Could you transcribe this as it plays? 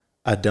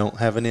I don't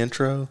have an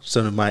intro.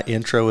 So my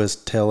intro is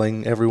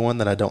telling everyone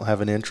that I don't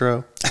have an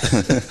intro.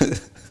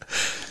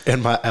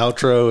 And my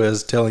outro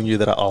is telling you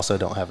that I also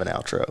don't have an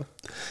outro.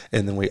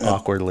 And then we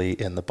awkwardly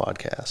end the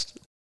podcast.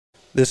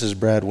 This is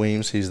Brad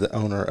Weems. He's the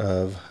owner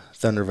of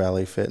Thunder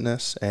Valley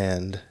Fitness.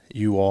 And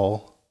you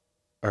all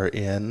are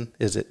in,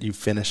 you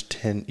finished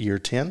year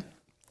 10?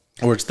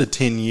 Or it's the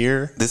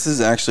 10-year? This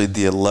is actually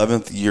the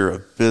 11th year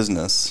of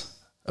business.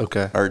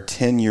 Okay. Our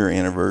 10-year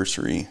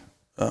anniversary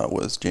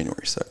was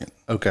January 2nd.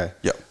 Okay.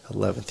 Yep.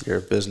 11th year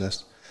of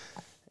business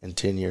and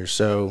 10 years.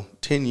 So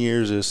 10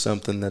 years is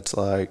something that's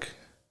like,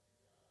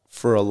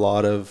 for a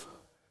lot of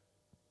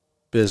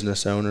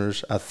business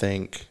owners, I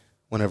think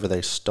whenever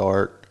they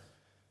start,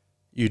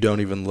 you don't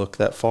even look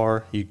that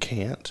far. You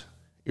can't.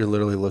 You're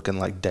literally looking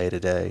like day to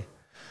day.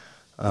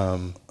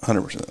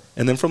 100%.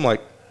 And then from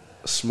like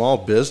small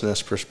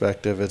business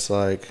perspective, it's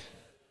like,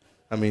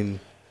 I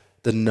mean,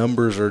 the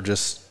numbers are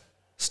just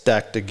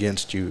stacked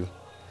against you.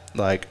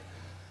 Like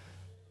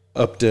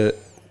up to,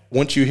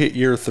 once you hit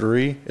year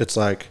 3, it's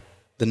like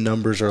the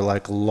numbers are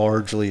like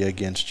largely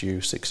against you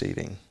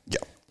succeeding. Yeah.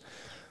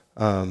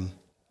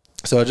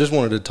 So I just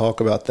wanted to talk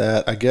about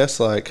that. I guess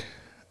like,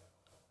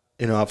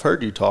 I've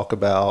heard you talk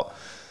about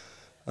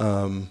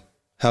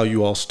how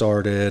you all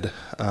started.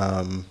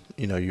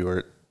 You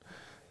were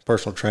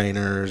personal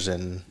trainers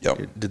and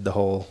you did the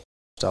whole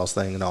styles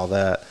thing and all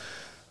that.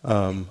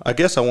 I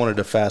guess I wanted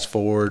to fast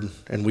forward,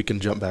 and we can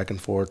jump back and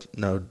forth.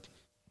 No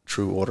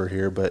true order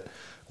here, but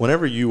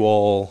whenever you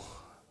all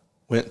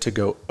went to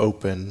go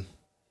open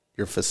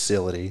your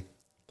facility,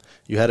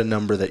 you had a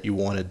number that you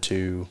wanted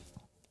to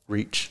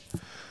reach.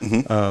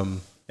 Mm-hmm.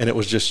 And it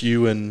was just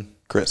you and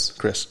Chris.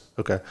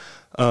 Okay.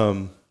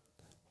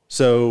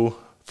 So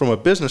from a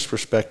business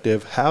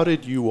perspective, how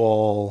did you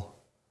all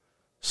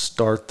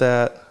start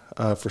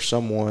that for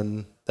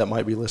someone that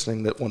might be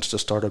listening that wants to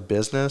start a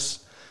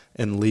business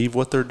and leave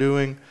what they're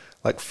doing?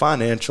 Like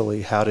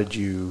financially, how did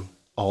you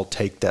all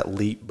take that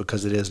leap?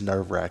 Because it is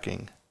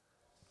nerve-wracking.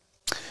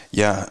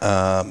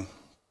 Yeah.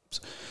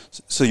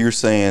 So you're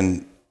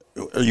saying,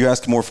 are you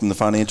asking more from the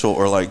financial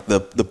or like the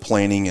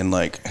planning and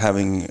like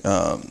having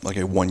like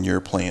a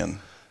 1-year plan?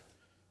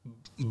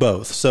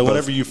 Both. So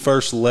whenever you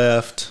first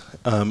left,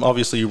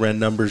 obviously you ran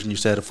numbers and you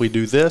said, if we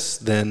do this,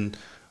 then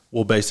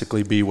we'll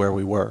basically be where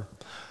we were.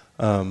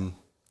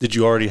 Did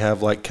you already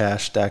have like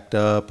cash stacked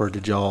up, or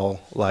did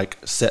y'all like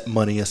set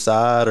money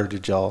aside, or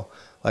did y'all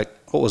like,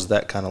 what was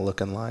that kind of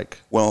looking like?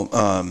 Well,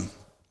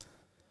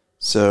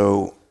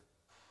 so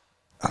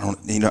I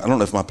don't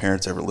know if my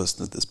parents ever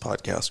listened to this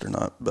podcast or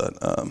not, but,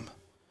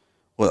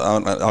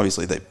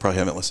 obviously they probably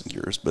haven't listened to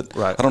yours, but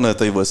right. I don't know if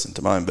they've listened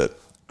to mine, but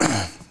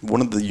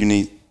one of the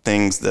unique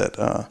things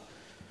that,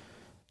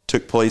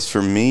 took place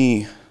for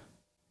me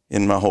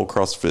in my whole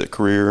CrossFit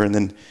career, and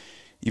then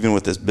even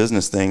with this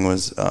business thing,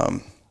 was,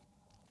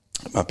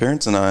 my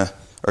parents,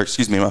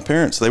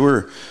 they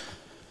were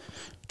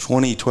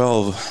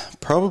 2012,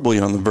 probably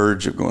on the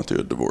verge of going through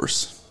a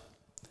divorce.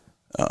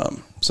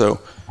 So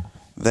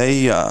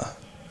they,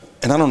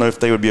 and I don't know if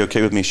they would be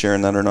okay with me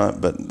sharing that or not,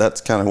 but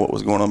that's kind of what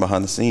was going on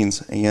behind the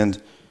scenes.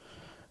 And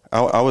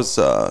I was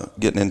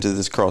getting into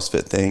this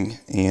CrossFit thing,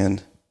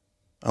 and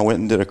I went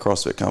and did a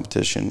CrossFit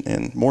competition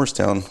in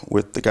Morristown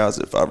with the guys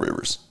at Five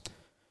Rivers.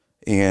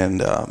 And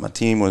my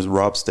team was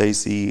Rob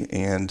Stacy,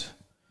 and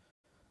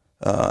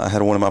I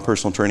had one of my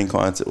personal training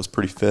clients that was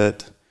pretty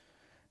fit.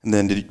 And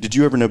then did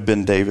you ever know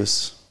Ben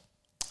Davis?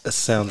 That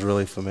sounds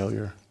really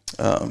familiar.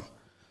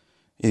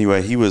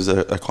 Anyway, he was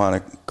a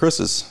client of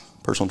Chris's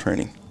personal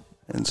training.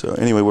 And so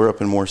anyway, we're up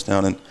in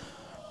Morristown, and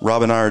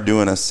Rob and I are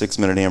doing a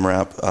 6-minute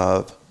AMRAP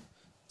of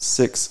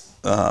 6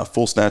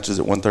 full snatches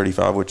at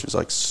 135, which was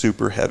like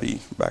super heavy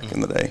back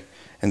in the day,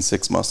 and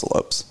 6 muscle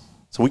ups.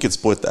 So we could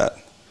split that.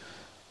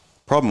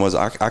 Problem was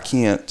I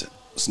can't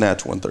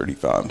snatch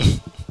 135,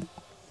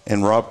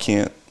 and Rob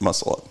can't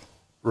muscle up.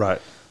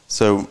 Right.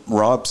 So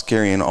Rob's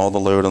carrying all the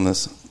load on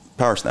this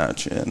power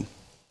snatch, and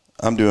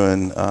I'm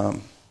doing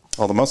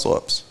all the muscle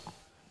ups.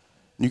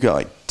 You got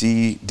like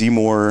D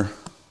Moore,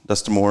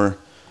 Dustin Moore.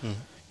 Mm-hmm.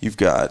 You've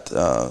got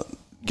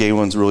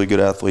Galen's really good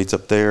athletes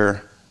up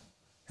there,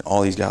 and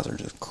all these guys are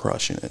just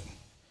crushing it.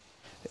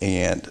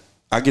 And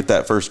I get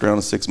that first round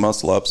of 6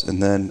 muscle ups,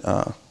 and then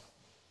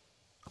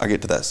I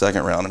get to that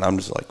second round, and I'm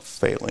just like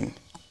failing.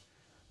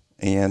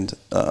 And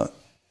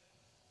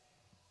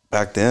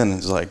back then,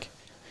 it's like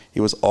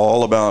it was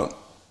all about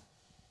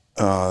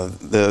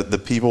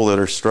the people that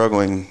are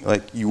struggling.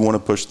 Like, you want to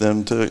push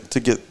them to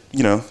get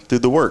through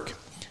the work.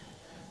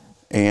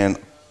 And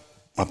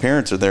my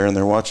parents are there, and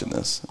they're watching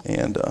this,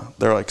 and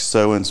they're like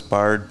so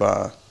inspired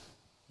by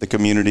the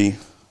community.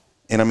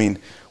 And I mean,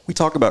 we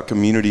talk about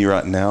community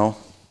right now,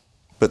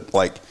 but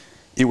like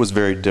it was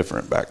very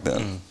different back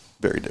then,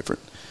 very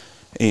different.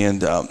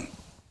 And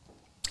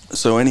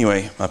so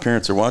anyway, my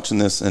parents are watching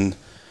this, and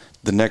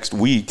the next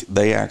week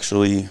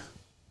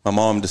my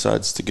mom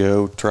decides to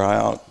go try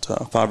out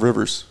Five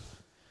Rivers,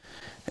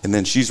 and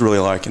then she's really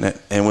liking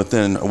it. And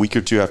within a week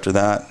or two after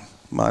that,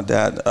 my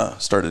dad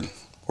started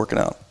working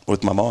out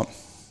with my mom.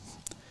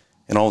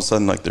 And all of a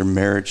sudden, like, their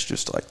marriage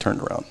just like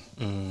turned around.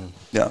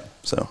 Yeah.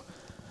 So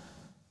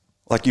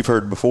like you've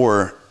heard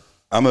before,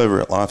 I'm over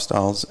at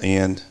Lifestyles,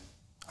 and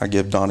I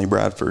give Donnie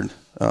Bradford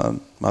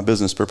my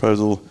business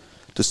proposal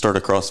to start a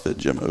CrossFit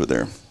gym over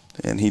there.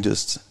 And he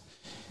just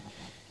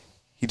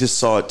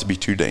saw it to be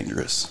too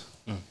dangerous,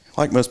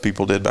 like most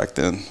people did back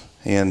then.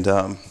 And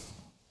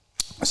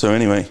so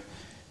anyway,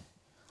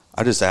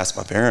 I just asked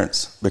my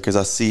parents, because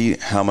I see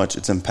how much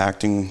it's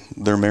impacting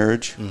their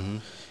marriage.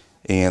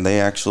 And they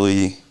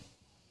actually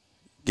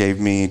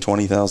gave me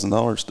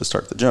 $20,000 to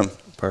start the gym.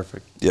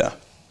 Perfect. Yeah.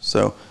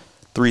 So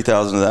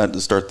 $3,000 of that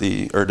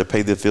to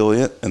pay the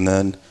affiliate, and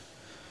then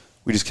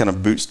we just kind of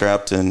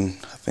bootstrapped in,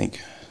 I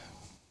think,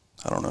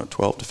 I don't know,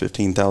 $12,000 to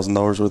 $15,000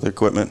 worth of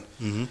equipment,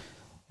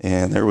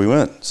 and there we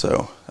went.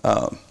 So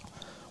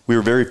we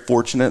were very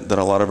fortunate that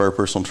a lot of our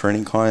personal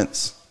training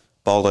clients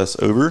followed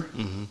us over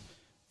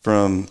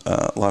from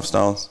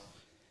Lifestyles,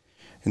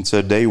 and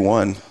so day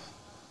one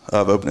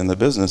of opening the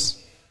business,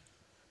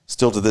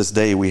 still to this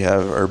day, we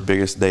have our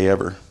biggest day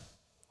ever.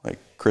 Like,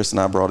 Chris and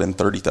I brought in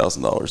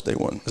 $30,000 day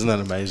one. Isn't that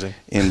amazing?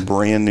 In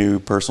brand new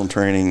personal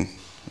training,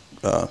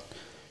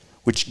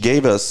 which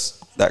gave us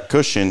that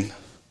cushion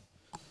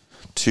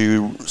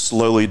to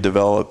slowly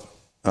develop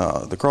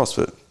the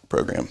CrossFit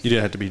program. You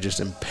didn't have to be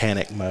just in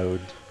panic mode.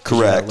 Correct.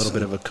 You had a little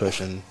bit of a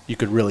cushion. You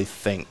could really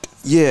think.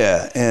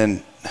 Yeah,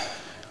 and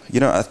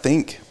I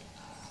think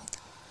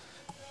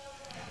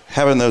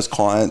having those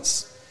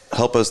clients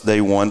help us day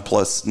one,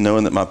 plus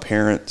knowing that my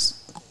parents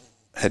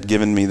had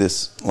given me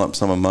this lump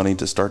sum of money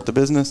to start the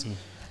business,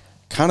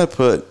 kind of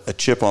put a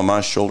chip on my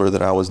shoulder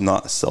that I was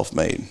not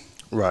self-made.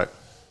 Right.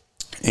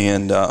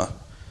 And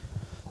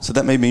so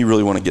that made me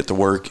really want to get to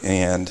work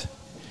and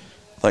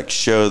like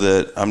show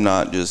that I'm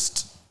not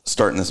just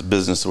starting this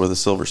business with a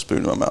silver spoon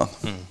in my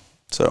mouth.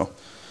 So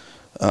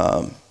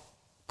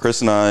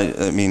Chris and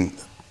I mean,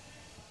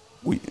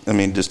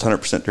 just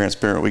 100%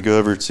 transparent. We go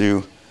over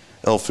to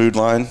L Food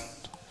Line.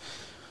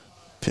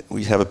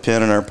 We have a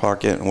pen in our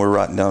pocket, and we're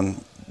writing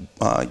down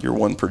year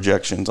one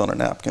projections on a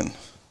napkin.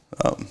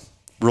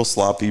 Real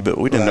sloppy, but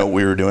we didn't know what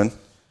we were doing.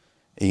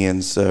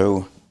 And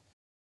so,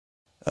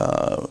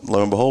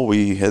 lo and behold,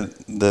 we had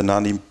the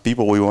 90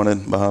 people we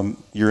wanted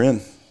year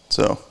in.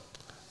 So,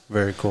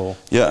 very cool.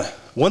 Yeah.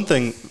 One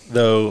thing,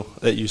 though,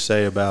 that you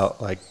say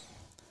about, like,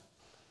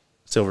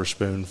 silver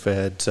spoon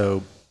fed,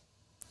 so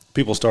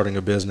people starting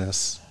a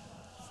business,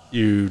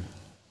 you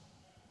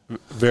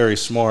very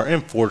smart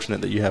and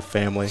fortunate that you have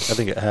family. I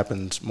think it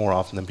happens more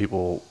often than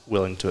people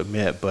willing to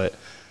admit, but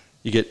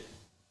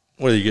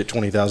whether you get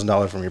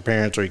 $20,000 from your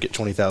parents or you get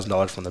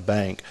 $20,000 from the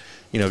bank,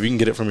 if you can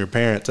get it from your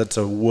parents, that's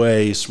a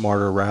way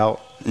smarter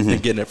route than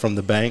getting it from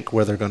the bank,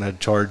 where they're going to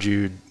charge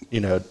you,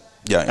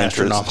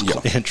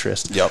 astronomical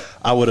interest. Yep.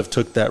 I would have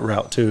took that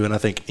route too, and I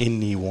think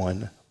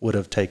anyone would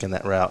have taken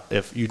that route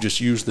if you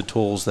just use the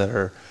tools that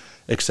are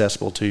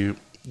accessible to you.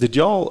 Did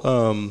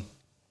y'all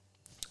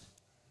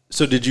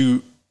did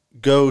you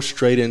go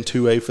straight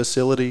into a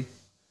facility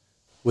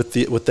with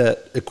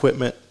that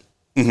equipment?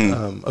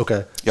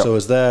 Okay. Yep. So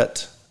is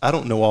that, I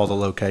don't know all the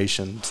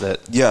locations that.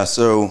 Yeah.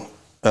 So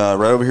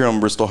right over here on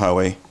Bristol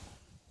Highway,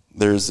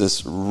 there's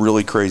this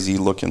really crazy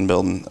looking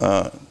building.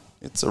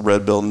 It's a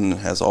red building,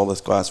 has all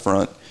this glass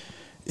front.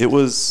 It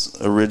was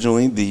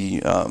originally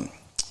the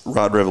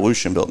Rod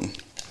Revolution building.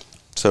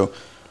 So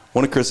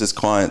one of Chris's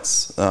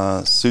clients,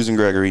 Susan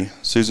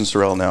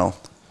Sorrell now,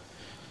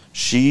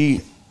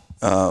 she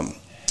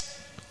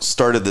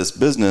started this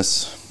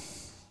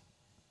business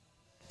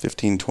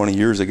 15, 20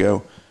 years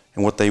ago.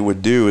 And what they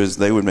would do is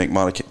they would make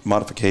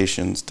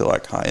modifications to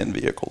like high-end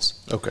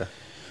vehicles. Okay.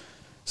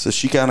 So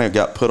she kind of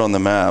got put on the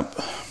map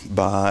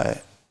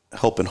by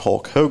helping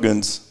Hulk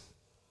Hogan's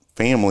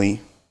family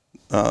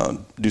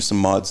do some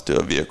mods to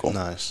a vehicle.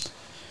 Nice.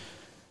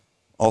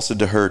 Also,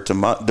 to her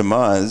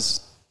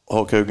demise,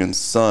 Hulk Hogan's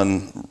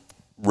son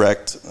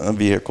wrecked a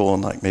vehicle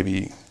and like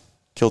maybe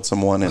killed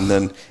someone, and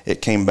then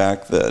it came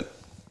back that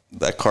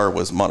car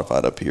was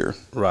modified up here.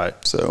 Right.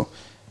 So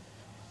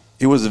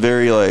it was a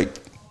very like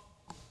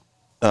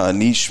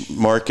niche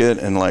market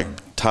and like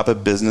type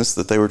of business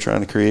that they were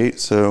trying to create.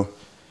 So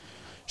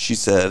she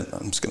said,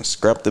 I'm just going to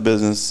scrap the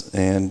business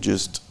and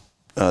just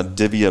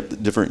divvy up the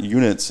different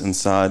units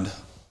inside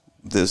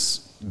this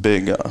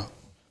big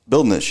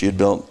building that she had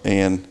built.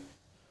 And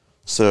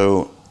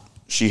so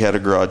she had a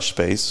garage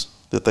space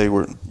that they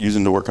were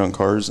using to work on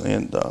cars,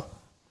 and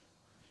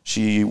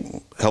she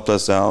helped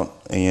us out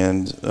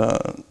and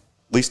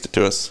leased it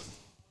to us.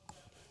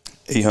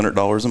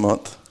 $800 a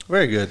month.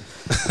 Very good.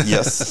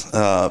 Yes.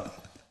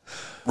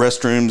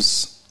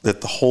 Restrooms that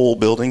the whole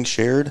building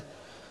shared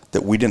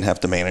that we didn't have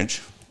to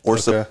manage or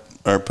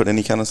put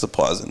any kind of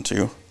supplies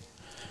into.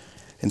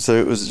 And so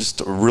it was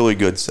just a really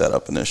good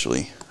setup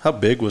initially. How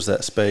big was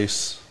that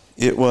space?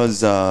 It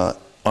was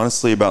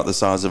honestly about the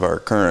size of our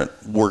current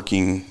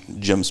working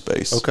gym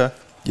space. Okay.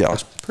 Yeah.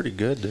 That's pretty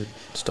good to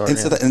start and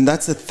in. And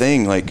that's the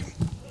thing. Like,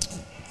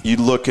 you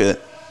look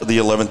at the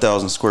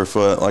 11,000 square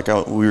foot, like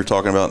we were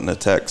talking about in a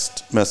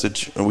text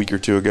message a week or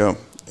two ago,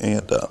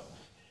 and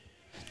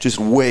just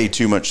way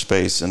too much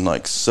space and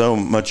like so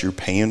much you're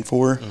paying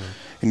for.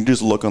 And you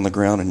just look on the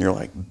ground and you're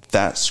like,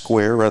 that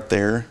square right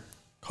there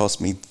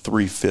cost me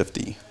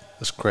 $350.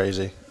 That's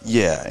crazy.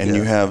 Yeah. And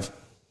you have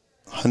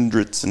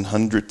hundreds and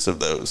hundreds of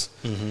those.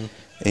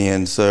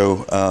 And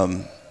so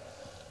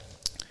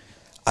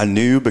I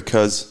knew,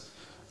 because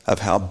of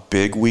how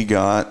big we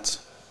got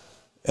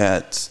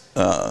at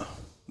the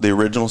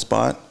original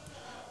spot,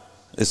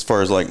 as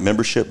far as like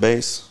membership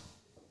base,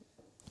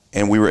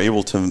 and we were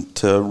able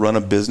to run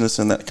a business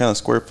in that kind of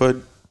square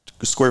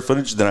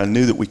footage, then I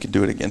knew that we could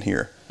do it again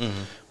here.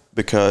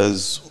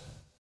 Because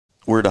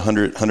we're at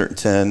 100,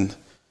 110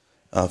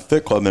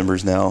 Fit Club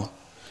members now,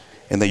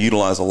 and they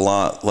utilize a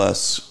lot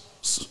less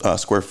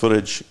square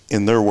footage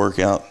in their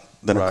workout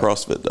than a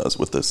CrossFit does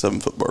with the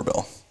 7-foot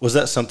barbell. Was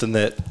that something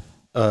that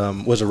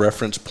was a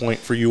reference point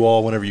for you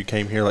all whenever you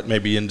came here, like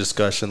maybe in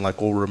discussion,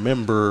 like, we'll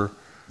remember?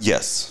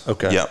 Yes.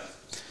 Okay. Yeah.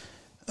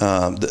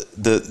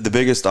 The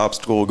biggest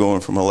obstacle going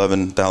from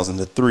 11,000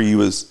 to 3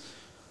 was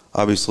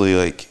obviously,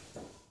 like,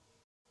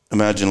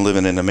 imagine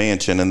living in a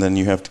mansion and then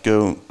you have to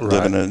go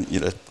live in a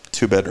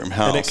 2-bedroom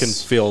house. And it can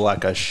feel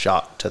like a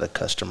shock to the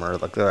customer.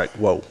 Like, they're like,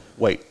 whoa,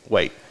 wait,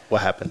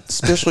 what happened?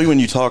 Especially when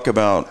you talk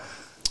about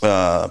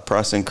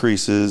price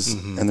increases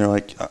and they're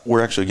like,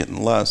 we're actually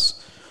getting less.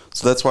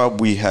 So that's why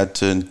we had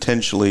to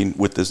intentionally,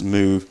 with this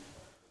move,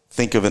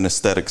 think of an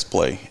aesthetics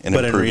play.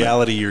 But in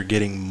reality, you're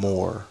getting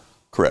more.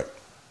 Correct.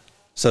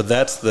 So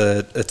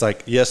it's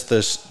like, yes,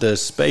 the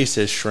space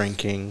is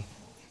shrinking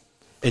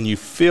and you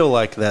feel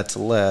like that's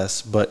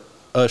less, but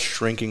us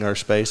shrinking our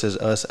space is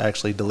us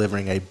actually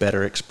delivering a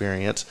better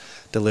experience,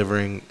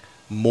 delivering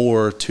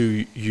more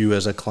to you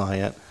as a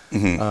client.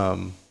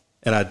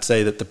 And I'd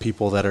say that the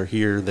people that are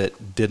here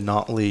that did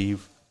not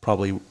leave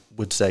probably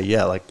would say,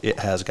 yeah, like, it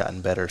has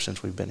gotten better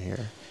since we've been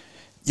here.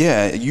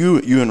 Yeah,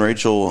 you and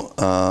Rachel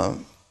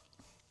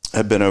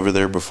had been over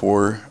there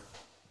before,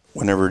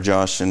 whenever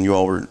Josh and you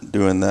all were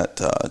doing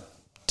that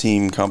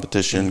team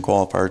competition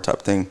qualifier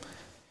type thing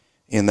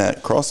in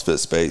that CrossFit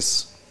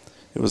space.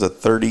 It was a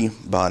 30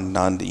 by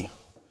 90.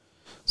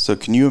 So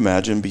can you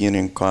imagine being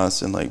in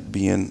class and like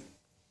being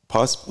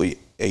possibly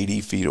 80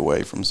 feet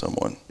away from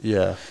someone?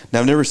 Yeah. Now,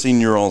 I've never seen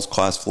your all's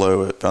class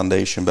flow at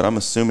Foundation, but I'm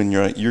assuming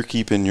you're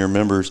keeping your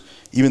members,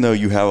 even though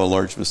you have a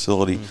large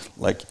facility,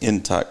 like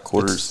in tight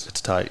quarters. It's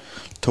tight.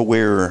 To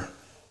where,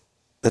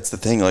 that's the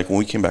thing, like when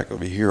we came back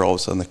over here, all of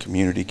a sudden the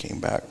community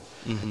came back.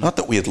 Not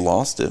that we had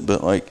lost it,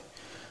 but like,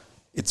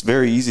 it's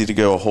very easy to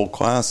go a whole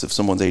class if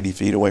someone's 80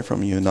 feet away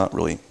from you and not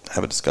really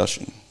have a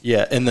discussion.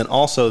 Yeah, and then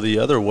also the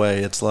other way,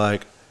 it's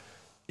like,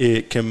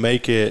 it can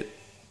make it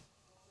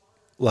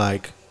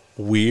like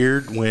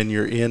weird when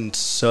you're in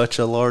such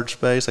a large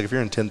space. Like if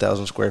you're in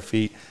 10,000 square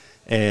feet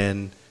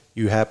and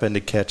you happen to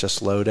catch a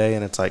slow day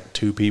and it's like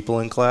 2 people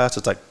in class,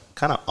 it's like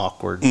kind of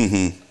awkward.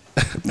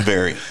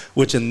 Very.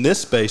 Which in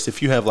this space,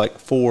 if you have like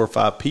 4 or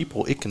 5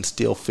 people, it can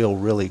still feel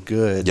really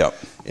good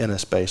in a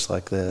space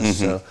like this.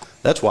 So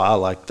that's why I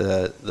like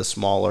the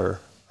smaller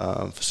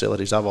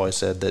facilities. I've always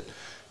said that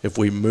if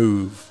we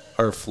move,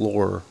 our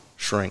floor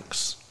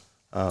shrinks.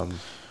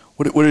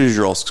 What is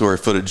your all square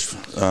footage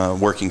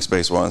working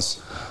space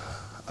wise?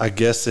 I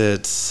guess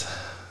it's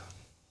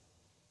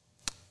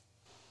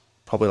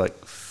probably like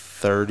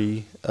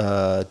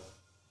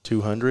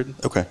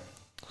 3,200. Okay.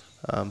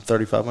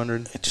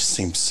 3,500. It just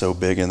seems so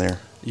big in there.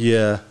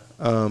 Yeah.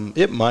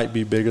 It might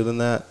be bigger than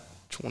that.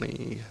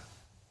 20.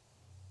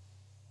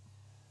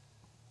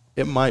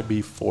 It might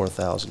be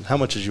 4,000. How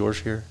much is yours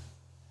here?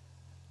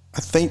 I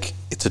think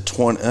it's a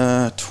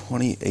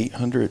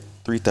 2,800,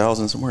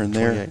 3,000, somewhere in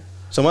there.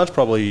 So mine's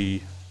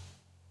probably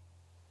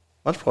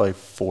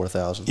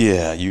 4,000.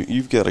 Yeah,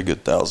 you've got a good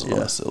 1,000 on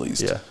us at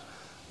least. Yeah.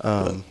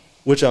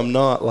 Which I'm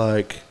not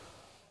like,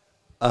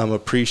 I'm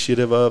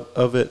appreciative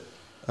of it,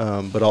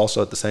 but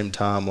also at the same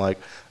time, like,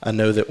 I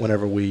know that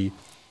whenever we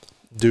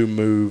do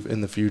move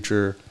in the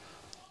future,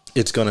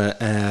 it's going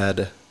to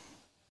add,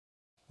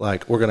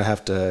 like, we're going to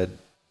have to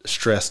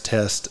stress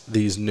test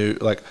these new,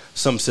 like,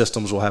 some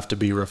systems will have to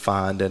be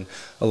refined. And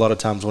a lot of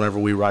times whenever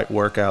we write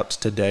workouts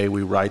today,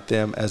 we write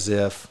them as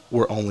if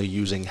we're only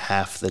using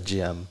half the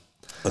gym.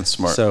 That's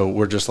smart. So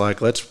we're just like,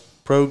 let's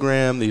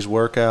program these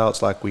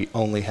workouts like we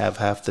only have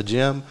half the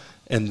gym,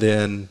 and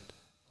then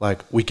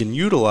like we can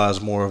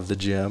utilize more of the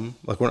gym.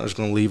 Like we're not just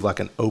going to leave like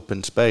an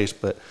open space,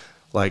 but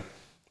like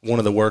one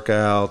of the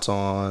workouts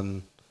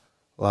on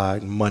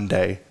like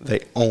Monday,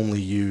 they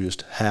only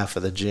used half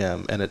of the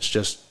gym, and it's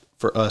just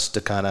for us to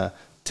kind of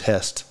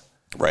test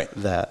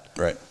that.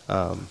 Right.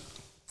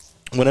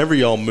 Whenever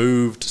y'all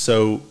moved,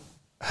 so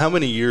how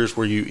many years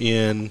were you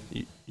in?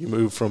 You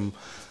moved from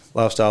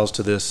Lifestyles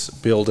to this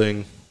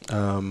building,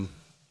 and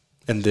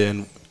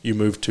then you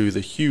moved to the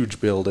huge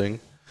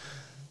building.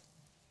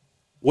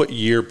 What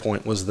year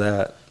point was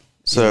that?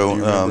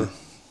 So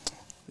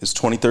it's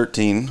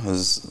 2013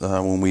 was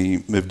when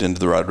we moved into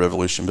the Ride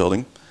Revolution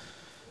building,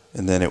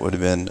 and then it would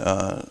have been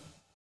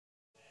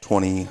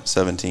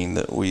 2017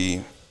 that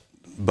we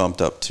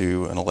bumped up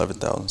to an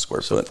 11,000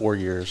 square foot. So 4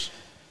 years.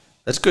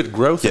 That's good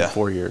growth in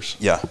 4 years.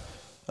 Yeah.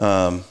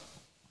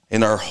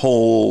 And our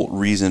whole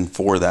reason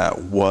for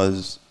that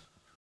was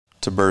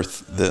to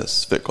birth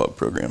this Fit Club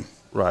program.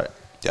 Right.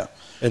 Yeah.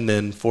 And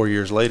then 4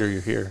 years later,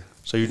 you're here.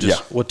 So you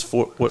just, what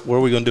are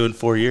we going to do in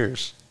 4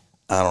 years?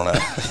 I don't know.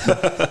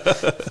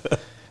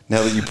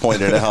 Now that you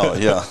pointed it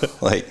out, yeah.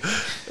 Like,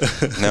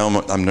 now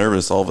I'm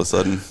nervous all of a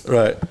sudden.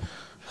 Right.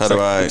 How do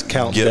I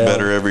get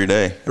better every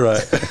day?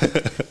 Right.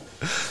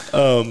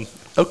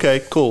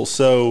 Okay, cool.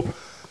 So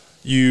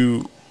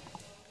you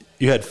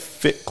had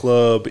Fit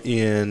Club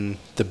in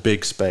the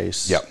big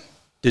space. Yep.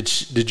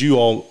 Did you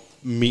all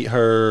meet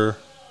her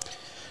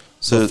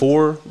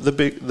before the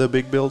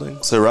big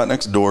building? So right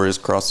next door is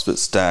CrossFit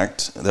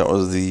Stacked. That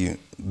was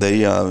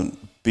they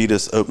beat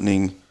us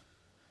opening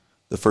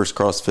the first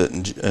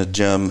CrossFit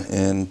gym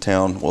in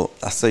town. Well,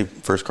 I say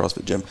first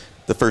CrossFit gym,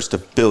 the first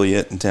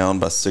affiliate in town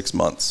by 6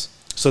 months.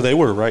 So they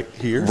were right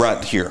here?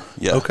 Right here,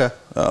 yeah. Okay.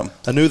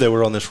 I knew they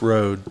were on this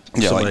road.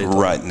 Yeah, like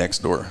right next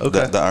door.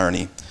 Okay. The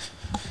irony.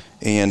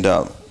 And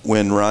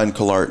when Ryan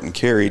Collart and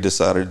Carrie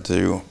decided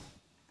to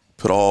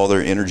put all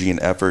their energy and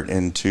effort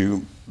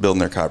into building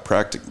their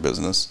chiropractic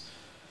business,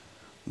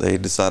 they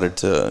decided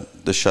to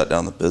shut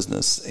down the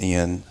business.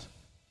 And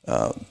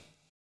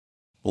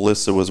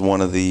Melissa was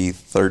one of the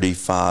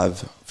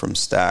 35 from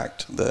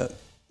Stacked that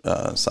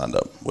signed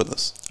up with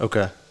us.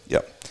 Okay.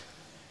 Yep.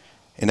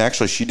 And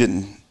actually, she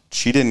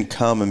didn't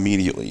come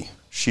immediately.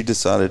 She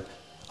decided,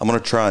 I'm going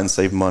to try and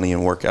save money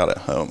and work out at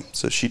home.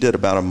 So she did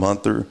about a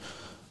month or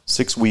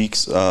 6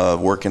 weeks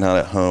working out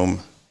at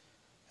home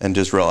and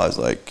just realized,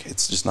 like,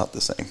 it's just not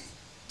the same.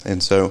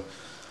 And so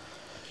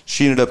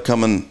she ended up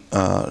coming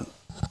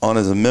on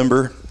as a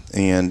member,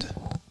 and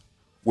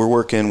we're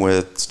working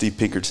with Steve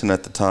Pinkerton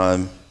at the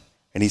time,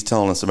 and he's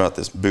telling us about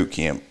this boot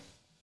camp,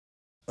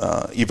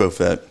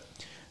 EvoFit,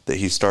 that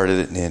he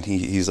started, and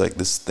he's like,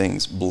 this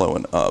thing's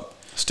blowing up.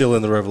 Still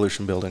in the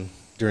Revolution building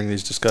during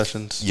these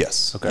discussions?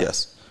 Yes. Okay.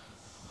 Yes.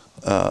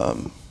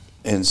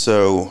 And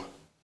so,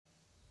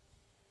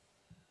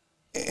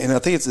 and I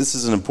think this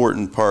is an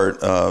important part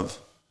of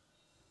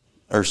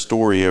our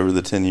story over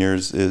the 10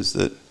 years is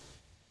that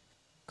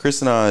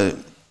Chris and I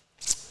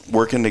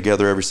working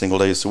together every single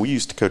day. So we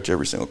used to coach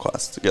every single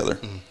class together,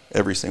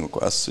 every single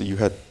class. So you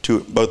had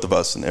both of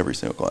us in every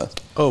single class.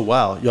 Oh,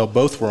 wow. Y'all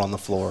both were on the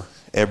floor.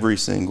 Every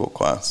single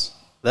class.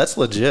 That's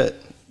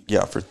legit.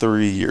 Yeah, for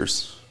 3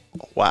 years.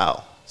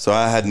 Wow. So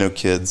I had no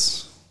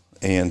kids,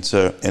 and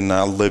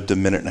I lived a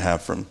minute and a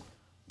half from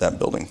that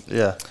building.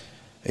 Yeah.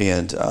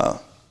 And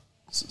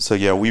so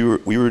yeah, we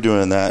were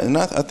doing that, and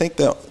I think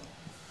that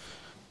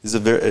is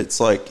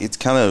it's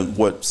kind of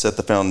what set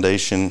the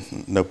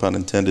foundation, no pun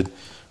intended,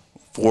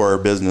 for our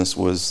business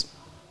was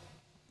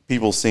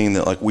people seeing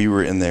that like we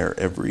were in there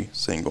every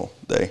single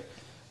day,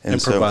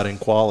 and providing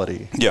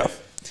quality. Yeah.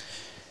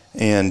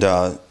 And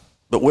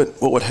but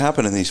what would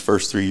happen in these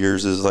first 3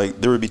 years is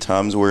like there would be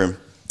times where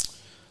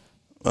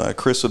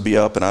Chris would be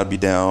up and I'd be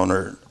down,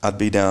 or I'd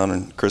be down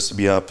and Chris would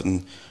be up,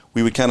 and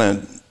we would kind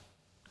of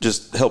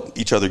just help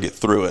each other get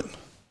through it.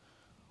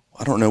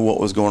 I don't know what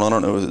was going on. I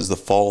don't know if it was the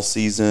fall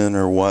season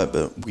or what,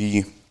 but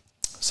we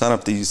signed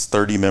up these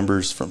 30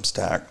 members from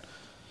Stacked.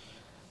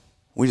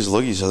 We just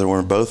look at each other and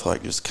we're both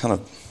like just kind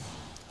of, I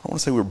don't want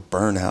to say we're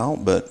burnt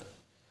out, but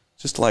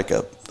just like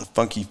a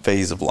funky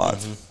phase of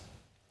life. Mm-hmm.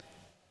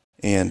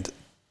 And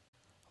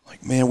I'm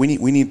like, man,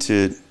 we need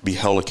to be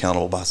held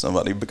accountable by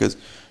somebody, because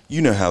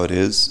you know how it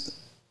is.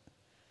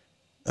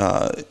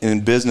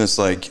 In business,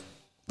 like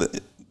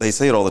they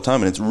say it all the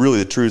time, and it's really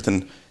the truth.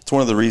 And it's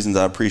one of the reasons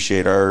I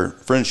appreciate our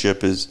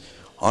friendship is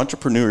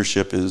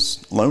entrepreneurship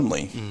is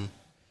lonely. Mm-hmm.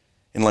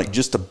 And like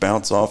just to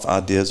bounce off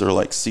ideas or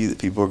like see that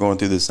people are going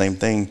through the same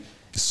thing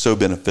is so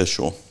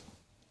beneficial.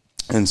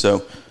 And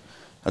so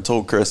I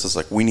told Chris, it's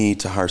like, we need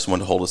to hire someone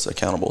to hold us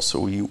accountable. So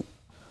we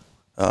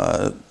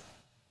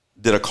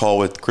did a call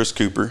with Chris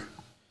Cooper,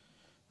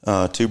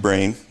 to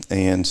Brain,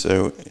 and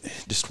so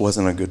it just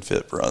wasn't a good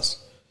fit for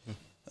us.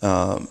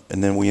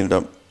 And then we ended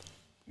up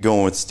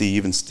going with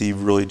Steve, and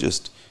Steve really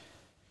just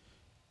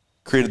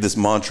created this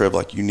mantra of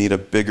like, you need a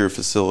bigger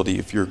facility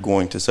if you're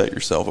going to set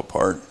yourself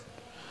apart.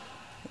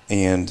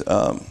 And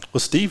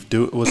was Steve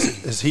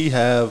does he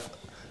have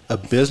a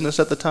business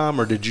at the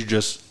time, or did you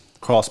just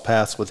cross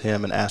paths with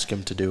him and ask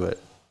him to do it?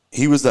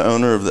 He was the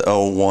owner of the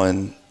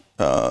L1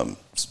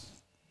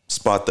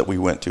 spot that we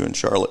went to in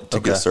Charlotte to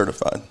get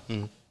certified.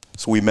 Mm.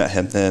 So we met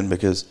him then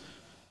because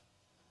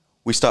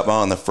we stopped by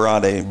on the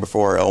Friday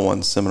before our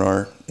L1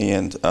 seminar,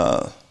 and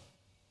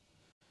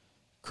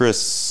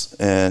Chris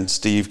and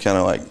Steve kind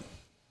of like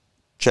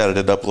chatted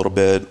it up a little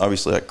bit.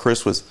 Obviously, like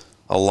Chris was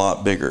a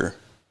lot bigger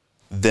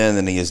then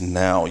than he is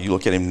now. You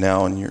look at him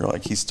now and you're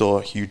like, he's still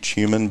a huge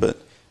human, but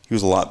he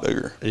was a lot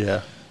bigger.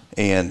 Yeah.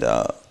 And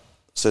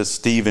so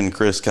Steve and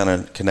Chris kind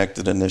of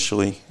connected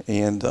initially,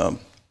 and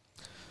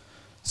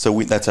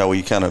so that's how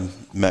we kind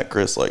of met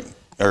Chris,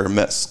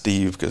 met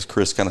Steve, because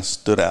Chris kind of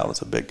stood out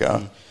as a big guy.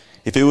 Mm-hmm.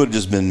 If it would have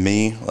just been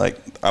me, like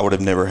I would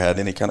have never had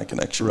any kind of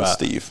connection with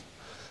Steve.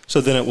 So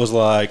then it was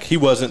like he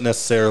wasn't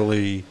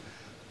necessarily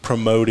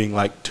promoting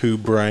like to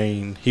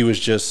Brain. He was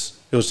just,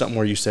 it was something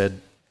where you said,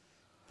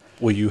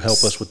 will you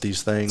help us with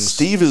these things?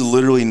 Steve is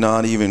literally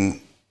not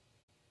even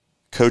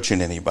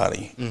coaching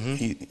anybody.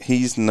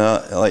 He's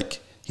not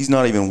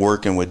even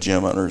working with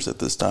gym owners at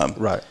this time.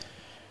 Right.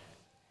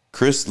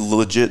 Chris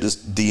legit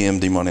just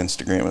DM'd him on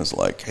Instagram and was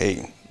like,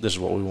 hey, this is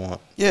what we want.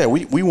 Yeah,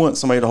 we want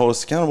somebody to hold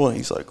us accountable. And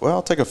he's like, well,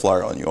 I'll take a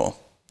flyer on you all.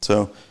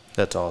 So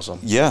that's awesome.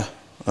 Yeah,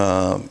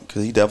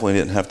 because he definitely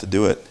didn't have to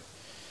do it.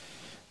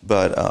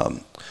 But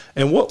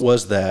and what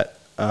was that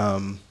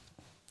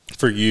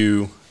for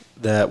you?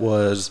 What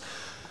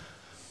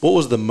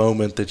was the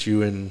moment that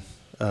you and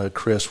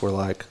Chris were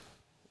like,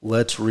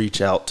 let's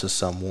reach out to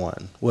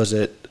someone? Was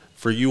it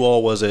for you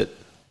all? Was it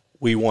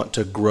we want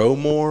to grow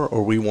more,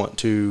 or we want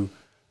to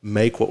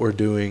make what we're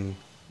doing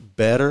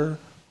better?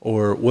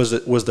 Or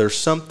was there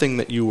something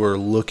that you were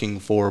looking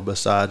for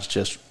besides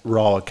just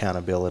raw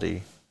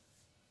accountability?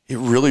 It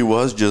really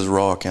was just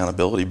raw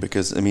accountability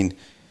because, I mean...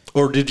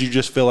 Or did you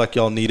just feel like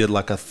y'all needed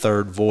like a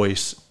third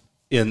voice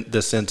in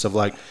the sense of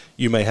like,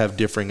 you may have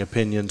differing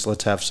opinions,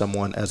 let's have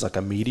someone as like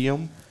a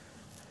medium?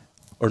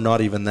 Or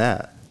not even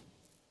that?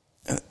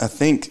 I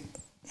think,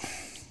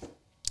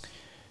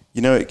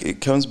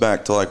 it comes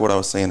back to like what I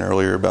was saying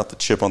earlier about the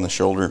chip on the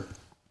shoulder.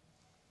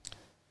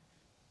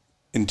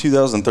 In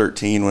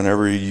 2013,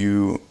 whenever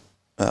you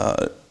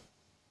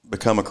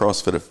become a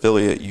CrossFit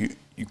affiliate, you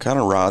kind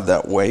of ride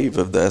that wave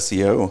of the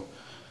SEO.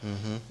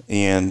 Mm-hmm.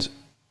 And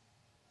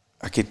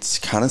I could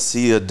kind of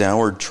see a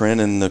downward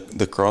trend in the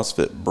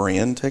CrossFit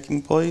brand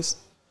taking place.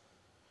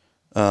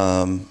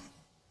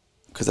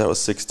 Because that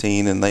was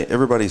 16, and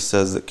everybody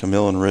says that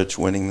Camille and Rich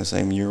winning the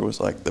same year was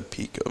like the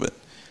peak of it.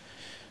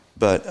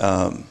 But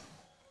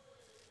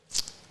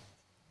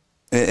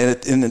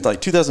in like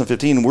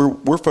 2015,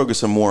 we're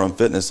focusing more on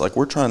fitness. Like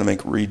we're trying to make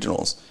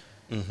regionals,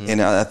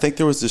 and I think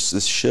there was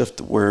this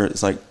shift where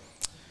it's like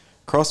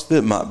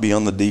CrossFit might be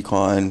on the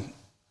decline.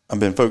 I've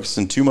been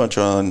focusing too much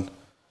on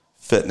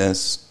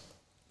fitness.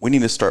 We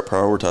need to start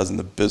prioritizing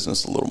the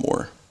business a little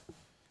more.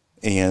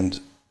 And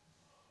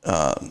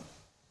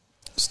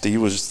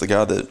Steve was just the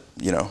guy that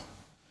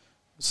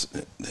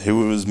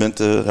who was meant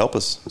to help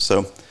us.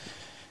 So.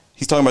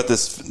 He's talking about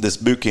this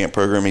boot camp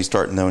program he's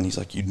starting now, and he's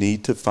like, you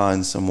need to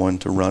find someone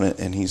to run it.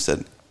 And he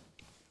said,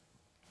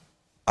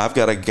 I've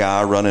got a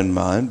guy running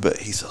mine, but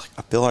he's like,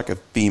 I feel like a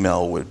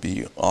female would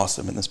be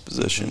awesome in this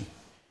position.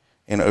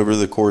 And over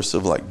the course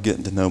of like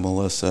getting to know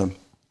Melissa,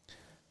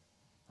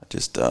 I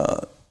just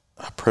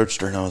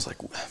approached her and I was like,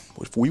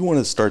 if we want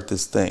to start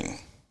this thing,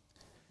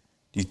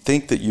 do you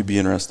think that you'd be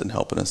interested in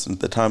helping us? And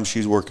at the time,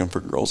 she's working for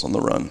Girls on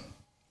the Run.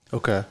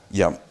 Okay.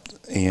 Yeah.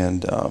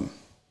 And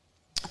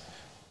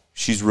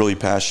she's really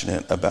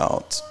passionate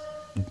about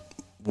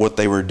what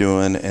they were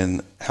doing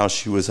and how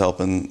she was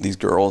helping these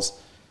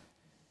girls.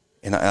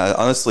 And I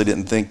honestly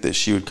didn't think that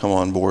she would come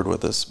on board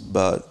with us,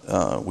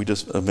 but we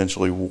just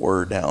eventually wore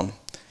her down.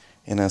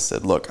 And I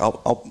said, look, I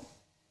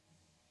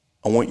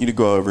want you to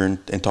go over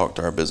and talk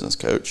to our business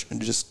coach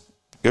and just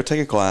go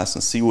take a class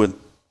and see what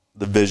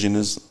the vision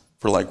is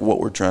for like what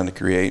we're trying to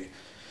create.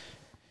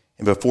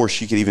 And before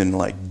she could even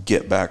like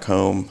get back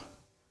home,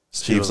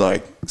 Steve's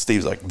like,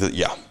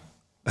 yeah.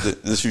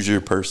 This was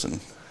your person.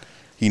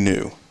 He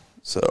knew.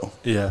 So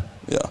yeah,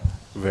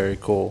 very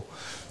cool.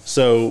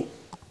 So,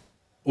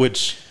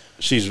 which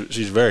she's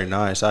very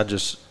nice. I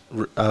just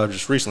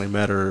recently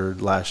met her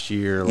last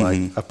year.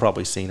 Like I've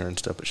probably seen her and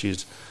stuff, but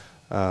she's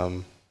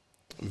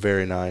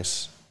very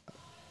nice.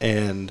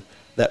 And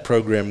that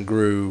program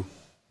grew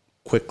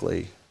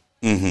quickly.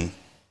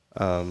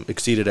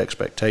 Exceeded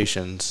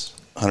expectations.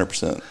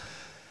 100%.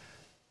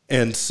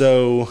 And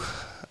so.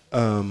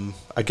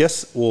 I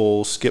guess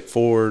we'll skip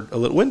forward a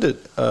little. When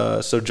did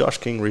so Josh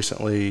King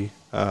recently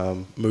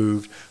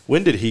moved?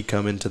 When did he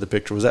come into the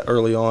picture? Was that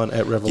early on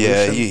at Revolution?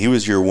 Yeah, he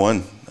was year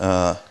one.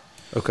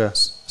 Okay.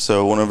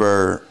 So one of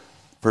our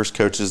first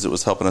coaches that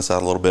was helping us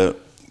out a little bit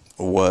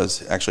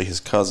was actually his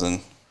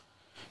cousin,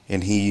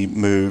 and he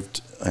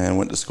moved and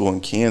went to school in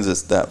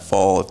Kansas that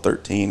fall of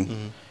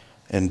 13.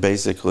 And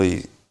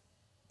basically,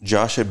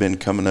 Josh had been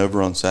coming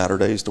over on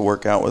Saturdays to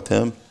work out with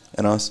him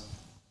and us.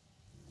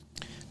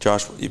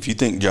 Josh, if you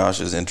think Josh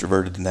is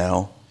introverted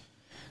now,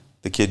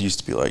 the kid used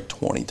to be like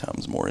 20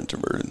 times more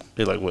introverted.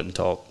 He like wouldn't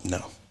talk.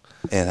 No.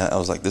 And I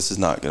was like, this is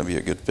not going to be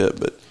a good fit.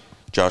 But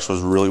Josh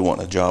was really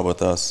wanting a job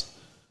with us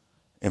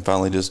and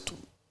finally just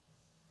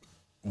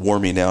wore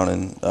me down,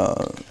 and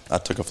I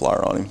took a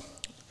flyer on him.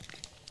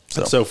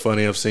 So. It's so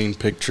funny. I've seen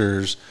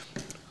pictures.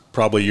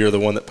 Probably you're the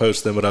one that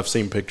posts them, but I've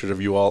seen pictures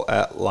of you all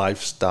at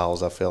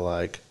Lifestyles, I feel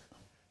like,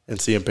 and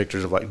seeing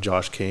pictures of like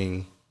Josh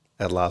King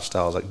at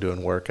Lifestyles, like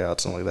doing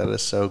workouts and like that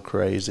is so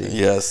crazy.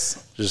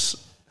 Yes.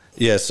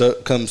 So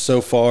come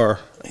so far.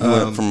 He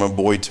went from a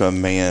boy to a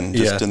man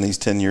just in these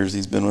 10 years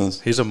he's been with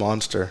us. He's a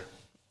monster.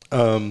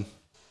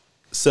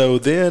 So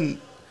then,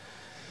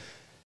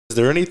 is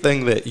there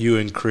anything that you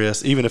and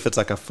Chris, even if it's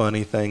like a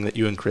funny thing that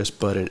you and Chris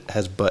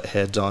butt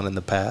heads on in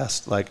the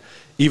past, like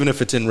even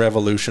if it's in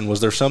Revolution,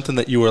 was there something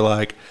that you were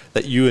like,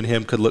 that you and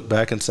him could look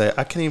back and say,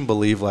 I can't even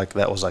believe like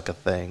that was like a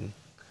thing?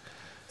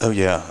 Oh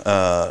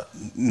yeah,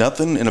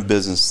 nothing in the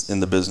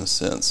business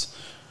sense.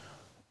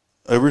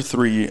 over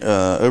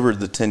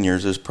the 10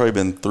 years, there's probably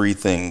been 3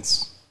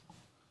 things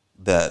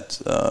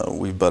that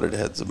we've butted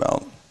heads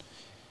about.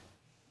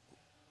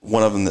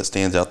 One of them that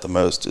stands out the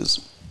most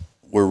is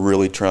we're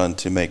really trying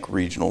to make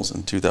regionals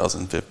in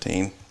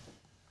 2015.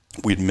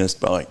 We'd missed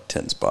by like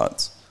 10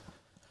 spots.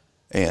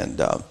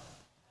 And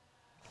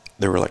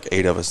there were like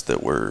 8 of us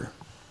that were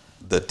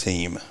the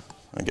team,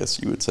 I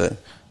guess you would say.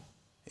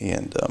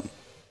 And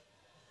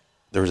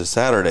there was a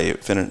Saturday,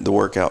 the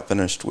workout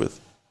finished with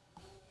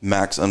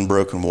max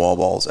unbroken wall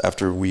balls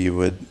after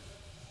we'd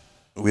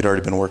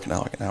already been working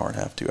out like an hour and a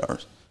half, 2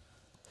 hours.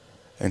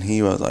 And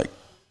he was like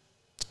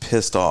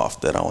pissed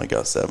off that I only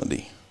got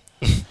 70.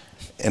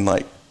 And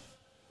like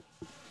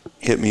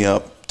hit me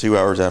up 2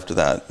 hours after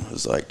that. It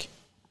was like,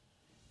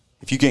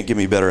 if you can't give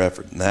me better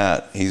effort than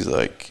that, he's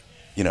like,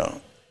 you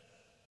know,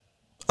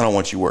 I don't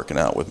want you working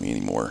out with me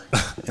anymore.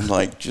 And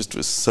like just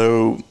was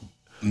so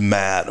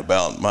mad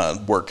about my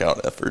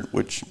workout effort,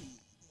 which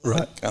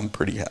right. I'm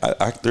pretty,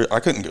 I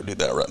couldn't go do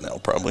that right now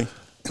probably.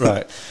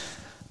 Right.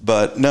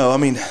 But no, I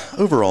mean,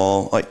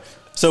 overall, like,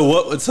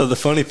 so the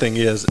funny thing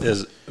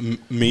is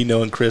me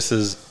knowing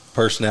Chris's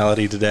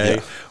personality today,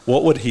 yeah.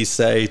 What would he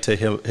say to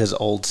his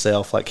old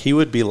self? Like he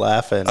would be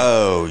laughing.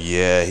 Oh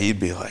yeah. He'd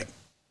be like,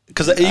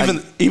 because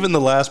even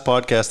the last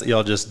podcast that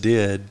y'all just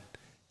did,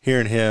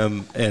 hearing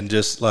him and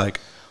just like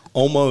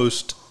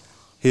almost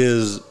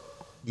his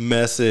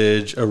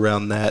message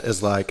around that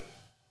is like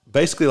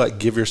basically like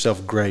give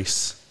yourself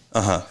grace.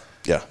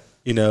 Yeah.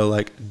 You know,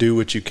 like do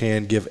what you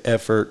can, give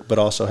effort, but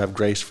also have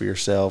grace for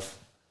yourself.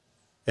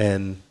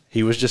 And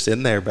he was just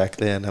in there back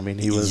then. I mean,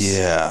 he was.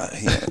 Yeah.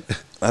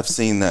 I've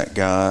seen that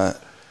guy.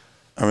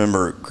 I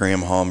remember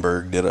Graham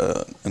Homburg did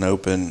an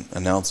open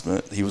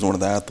announcement. He was one of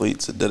the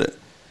athletes that did it.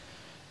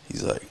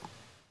 He's like,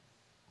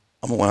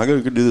 when I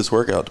go do this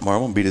workout tomorrow,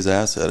 I'm going to beat his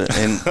ass at it.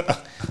 And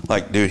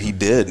like, dude, he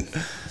did.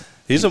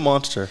 He's a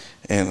monster.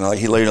 And like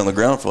he laid on the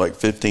ground for like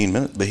 15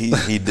 minutes, but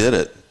he did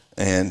it.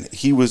 And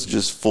he was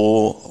just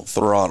full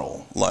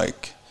throttle,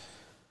 like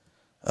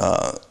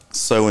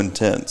so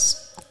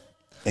intense.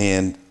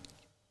 And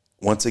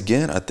once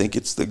again, I think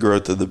it's the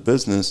growth of the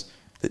business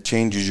that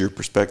changes your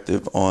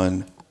perspective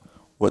on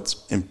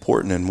what's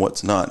important and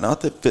what's not.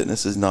 Not that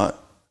fitness is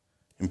not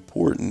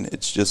important.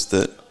 It's just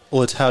that.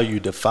 Well, it's how you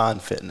define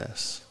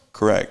fitness.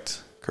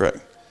 Correct.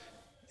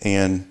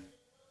 And,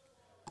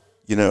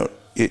 you know,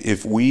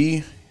 if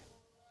we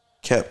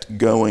kept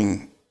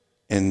going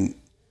and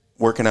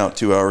working out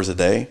 2 hours a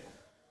day,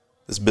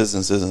 this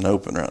business isn't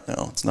open right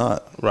now. It's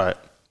not. Right.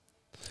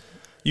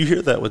 You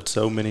hear that with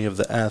so many of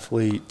the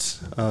athletes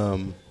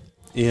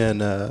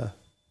in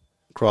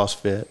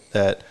CrossFit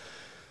that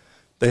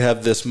they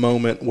have this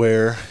moment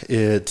where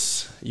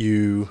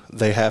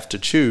they have to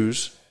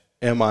choose,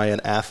 am I an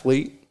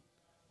athlete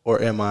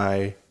or am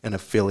I an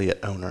affiliate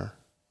owner?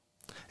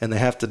 And they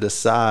have to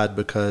decide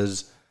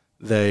because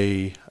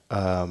they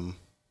know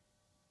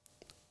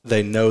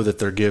that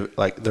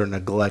they're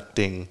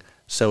neglecting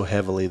so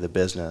heavily the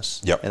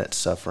business. Yep. And it's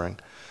suffering.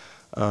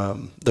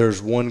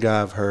 There's one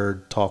guy I've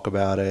heard talk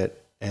about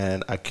it,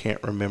 and I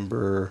can't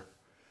remember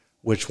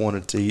which one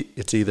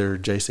it's either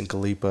Jason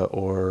Khalipa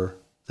or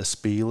the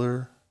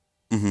Spieler.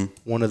 Mm-hmm.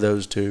 One of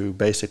those two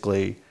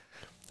basically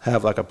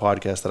have like a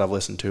podcast that I've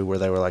listened to where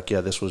they were like,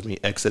 yeah, this was me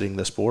exiting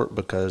the sport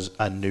because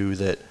I knew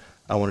that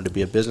I wanted to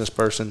be a business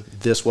person.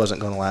 This wasn't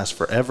going to last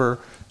forever,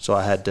 so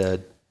I had to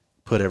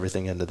put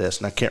everything into this.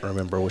 And I can't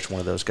remember which one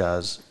of those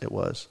guys it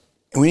was.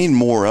 We need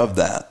more of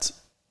that.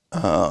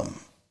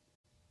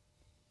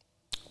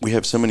 We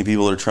have so many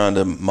people that are trying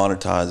to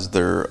monetize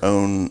their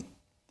own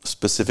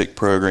specific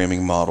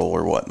programming model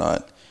or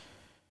whatnot.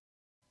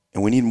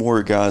 And we need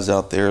more guys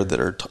out there that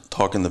are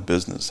talking the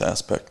business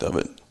aspect of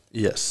it.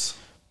 Yes.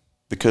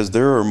 Because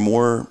there are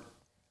more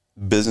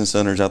business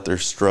owners out there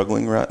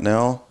struggling right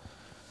now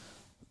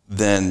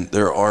than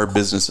there are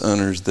business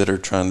owners that are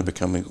trying to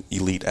become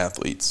elite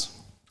athletes.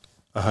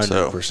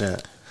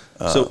 100%.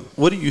 So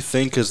what do you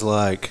think is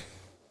like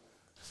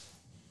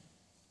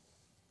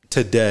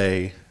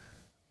today,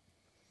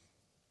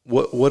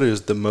 what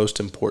is the most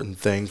important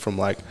thing from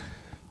like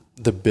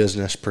the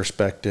business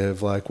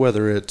perspective, like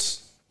whether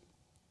it's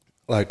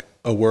like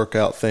a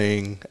workout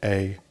thing,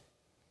 a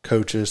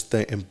coach's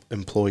thing,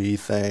 employee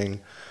thing,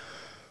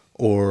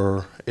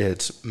 or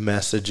it's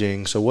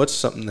messaging? So what's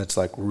something that's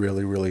like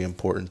really, really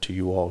important to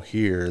you all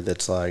here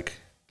that's like,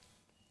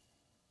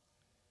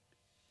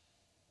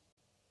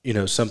 you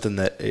know, something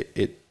that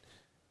it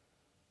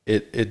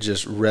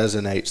just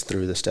resonates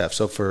through the staff?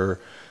 So for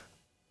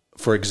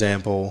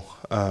example,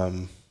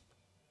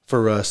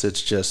 for us,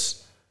 it's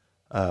just,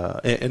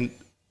 and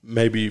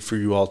maybe for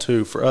you all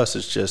too, for us,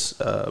 it's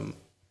just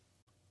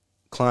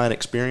client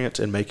experience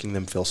and making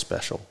them feel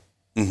special.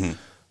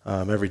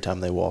 Mm-hmm. Every time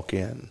they walk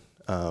in.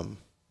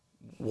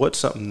 What's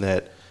something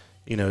that,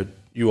 you know,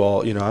 you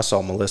all, you know, I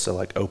saw Melissa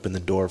like open the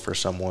door for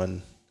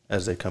someone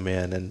as they come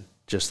in, and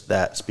just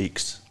that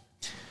speaks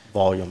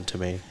volume to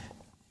me.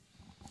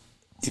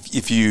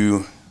 If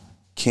you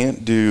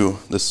can't do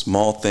the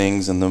small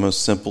things and the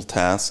most simple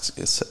tasks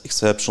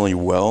exceptionally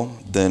well,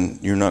 then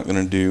you're not going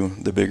to do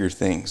the bigger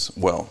things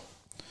well.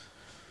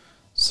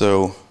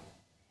 So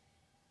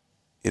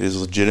it is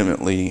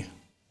legitimately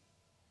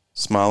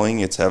smiling.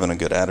 It's having a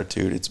good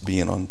attitude. It's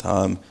being on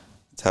time.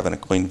 It's having a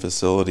clean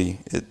facility.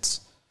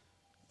 It's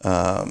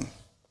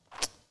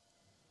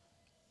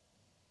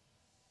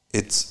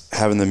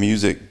having the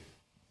music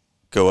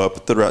go up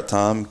at the right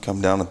time,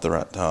 come down at the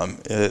right time.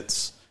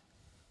 It's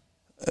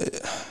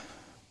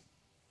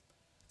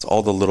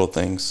all the little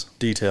things.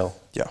 Detail.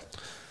 Yeah.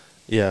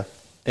 Yeah.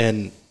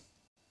 And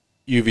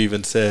you've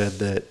even said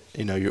that,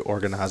 you're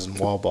organizing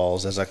wall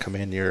balls. As I come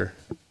in, you're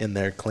in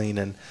there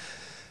cleaning.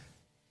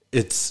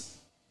 It's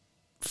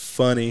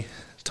funny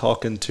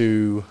talking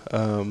to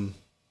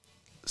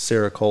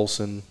Sarah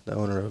Colson, the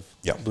owner of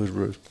Blues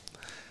Brews.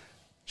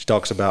 She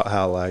talks about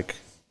how,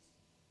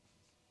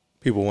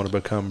 people want to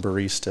become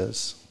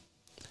baristas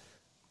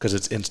because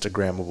it's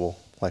Instagrammable.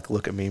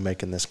 Look at me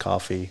making this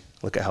coffee.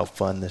 Look at how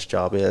fun this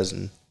job is.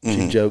 And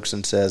she jokes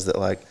and says that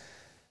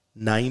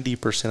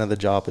 90% of the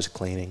job is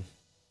cleaning.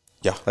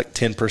 Yeah.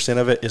 10%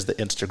 of it is the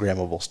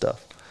Instagrammable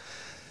stuff.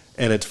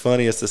 And it's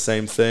funny. It's the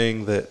same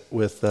thing that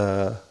with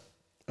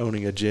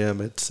owning a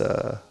gym, it's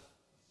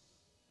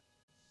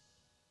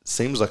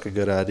seems like a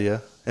good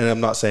idea. And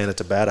I'm not saying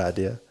it's a bad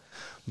idea,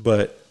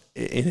 but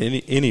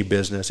in any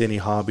business, any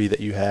hobby that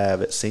you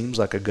have, it seems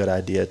like a good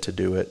idea to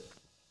do it.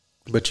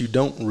 But you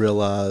don't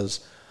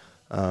realize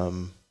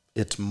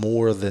it's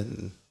more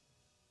than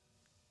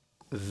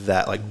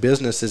that.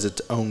 Business is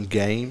its own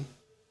game.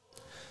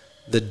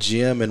 The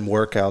gym and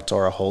workouts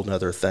are a whole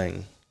nother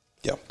thing.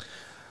 Yeah.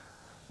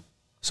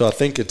 So I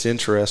think it's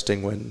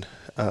interesting when,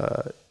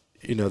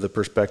 the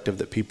perspective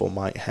that people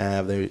might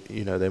have.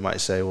 They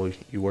might say, well,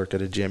 you work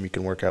at a gym, you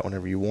can work out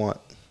whenever you want.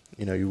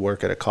 You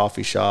work at a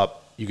coffee shop,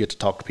 you get to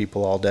talk to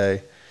people all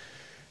day.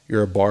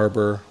 You're a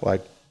barber,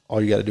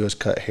 all you got to do is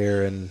cut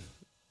hair and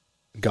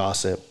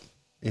gossip.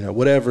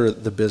 Whatever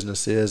the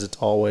business is, it's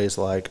always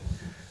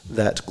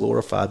that's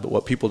glorified. But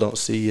what people don't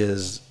see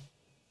is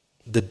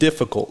the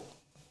difficult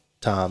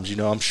times.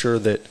 I'm sure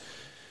that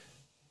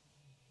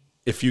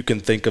if you can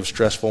think of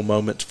stressful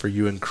moments for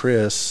you and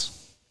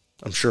Chris,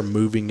 I'm sure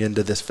moving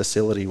into this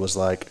facility was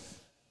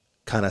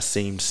kind of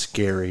seemed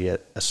scary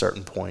at a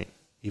certain point.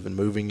 Even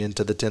moving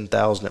into the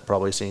 10,000, it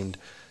probably seemed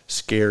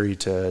scary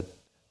to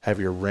have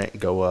your rent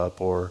go up,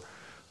 or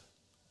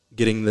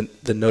getting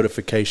the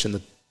notification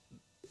that,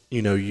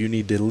 you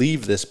need to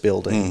leave this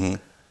building.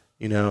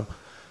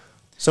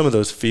 Some of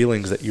those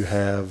feelings that you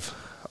have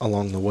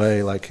along the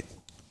way,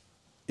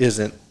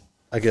 isn't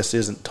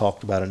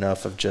talked about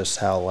enough, of just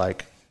how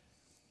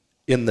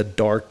in the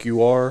dark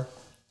you are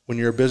when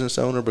you're a business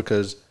owner,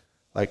 because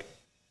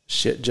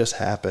shit just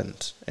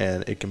happens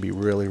and it can be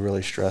really,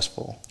 really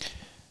stressful.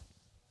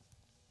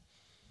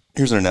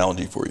 Here's an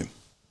analogy for you.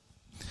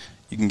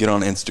 You can get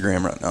on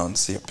Instagram right now and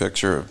see a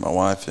picture of my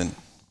wife and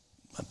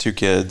my 2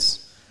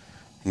 kids,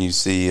 and you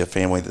see a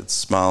family that's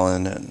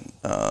smiling and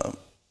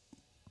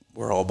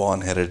we're all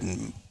blonde-headed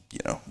and,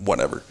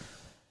 whatever.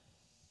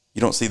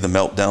 You don't see the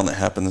meltdown that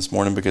happened this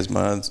morning because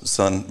my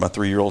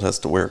 3-year-old has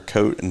to wear a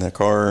coat in the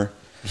car.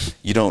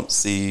 You don't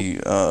see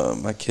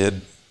my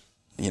kid,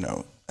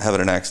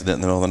 having an accident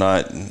in the middle of the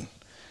night and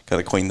got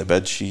to clean the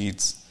bed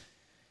sheets.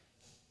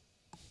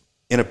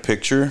 In a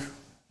picture,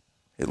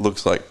 it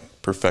looks like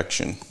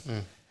perfection.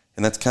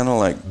 And that's kind of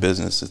like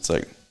business. It's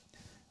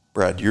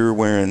Brad, you're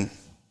wearing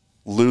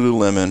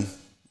Lululemon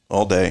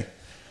all day,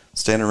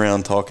 standing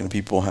around talking to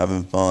people,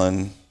 having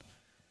fun,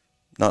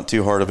 not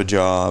too hard of a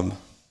job.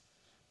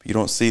 But you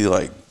don't see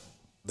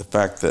the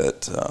fact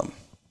that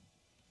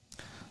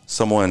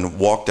someone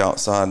walked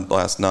outside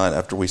last night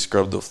after we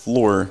scrubbed the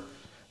floor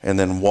and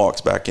then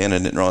walks back in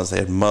and didn't realize they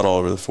had mud all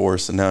over the floor.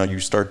 So now you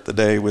start the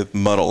day with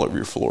mud all over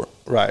your floor.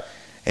 Right.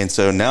 And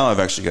so now I've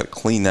actually got to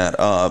clean that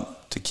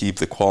up to keep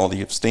the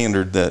quality of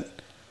standard that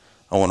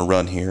I want to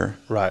run here.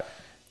 Right.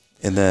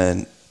 And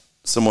then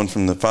someone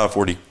from the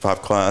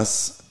 545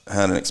 class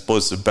had an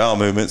explosive bowel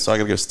movement, so I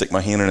got to go stick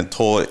my hand in a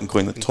toilet and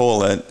clean the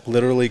toilet.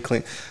 Literally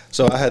clean.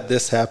 So I had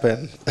this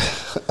happen.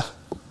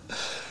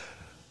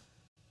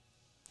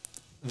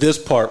 This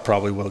part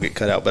probably will get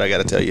cut out, but I got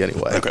to tell you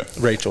anyway. Okay.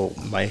 Rachel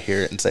might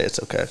hear it and say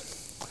it's okay.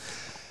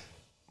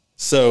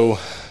 So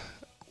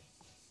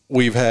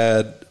we've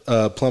had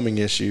plumbing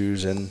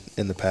issues in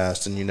the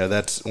past, and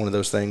that's one of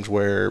those things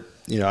where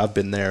I've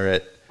been there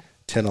at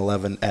 10,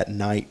 11 at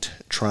night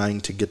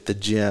trying to get the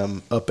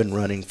gym up and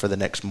running for the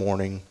next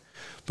morning,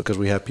 because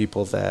we have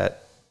people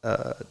that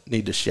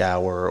need to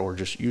shower or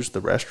just use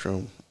the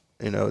restroom.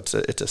 It's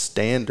a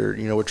standard.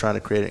 We're trying to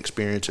create an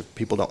experience. If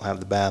people don't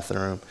have the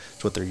bathroom,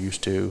 it's what they're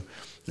used to.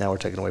 Now we're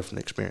taking away from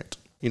the experience.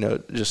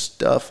 Just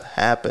stuff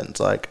happens.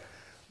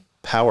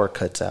 Power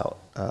cuts out,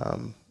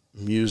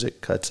 music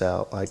cuts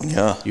out.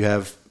 You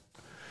have,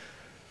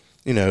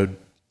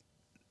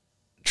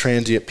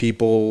 transient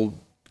people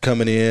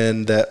coming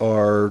in that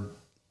are,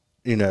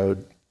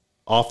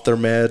 off their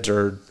meds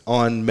or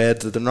on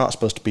meds that they're not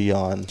supposed to be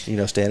on,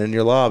 standing in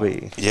your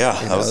lobby. Yeah,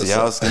 I was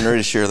getting ready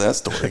to share that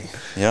story.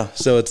 Yeah.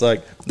 So it's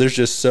like there's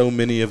just so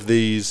many of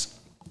these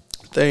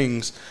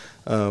things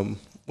when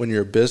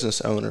you're a business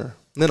owner.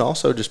 And then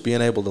also just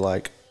being able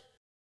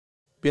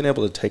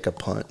to take a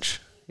punch,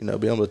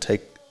 being able to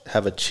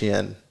have a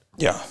chin.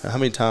 Yeah. Now, how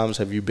many times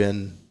have you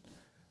been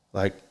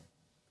like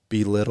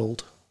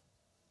belittled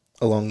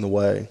along the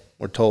way?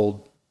 We're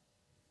told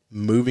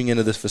moving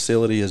into this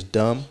facility is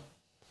dumb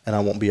and I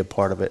won't be a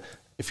part of it.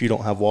 If you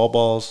don't have wall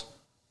balls,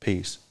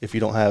 peace. If you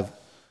don't have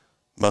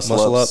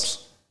muscle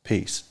ups,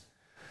 peace.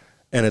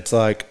 And it's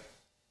like,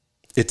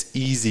 it's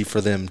easy for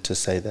them to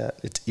say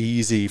that. It's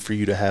easy for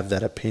you to have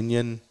that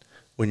opinion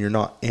when you're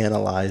not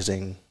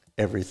analyzing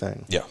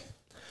everything. Yeah.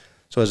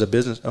 So as a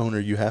business owner,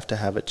 you have to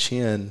have a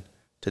chin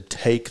to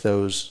take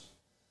those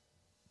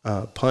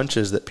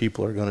punches that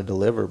people are going to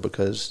deliver,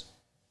 because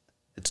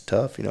it's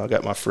tough. I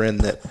got my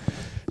friend that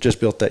just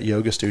built that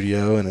yoga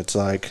studio, and it's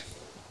like,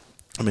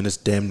 it's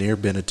damn near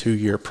been a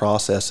 2-year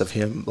process of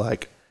him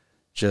like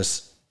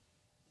just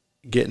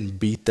getting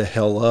beat the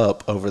hell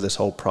up over this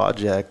whole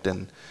project.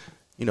 And,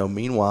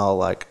 meanwhile,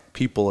 like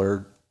people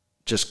are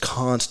just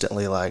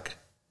constantly like,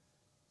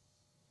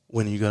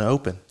 when are you going to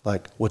open?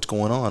 Like, what's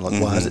going on?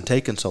 Like, why is it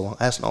taking so long?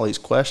 Asking all these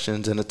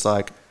questions. And it's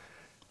like,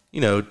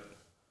 he's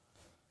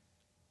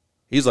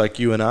like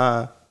you and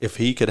I, if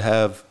he could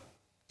have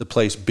the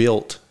place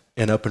built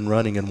and up and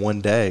running in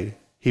one day,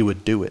 he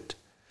would do it.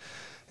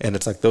 And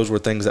it's like those were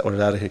things that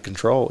were out of his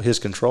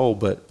control,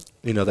 but,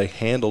 they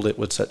handled it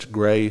with such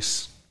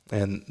grace,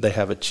 and they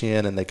have a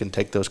chin, and they can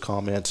take those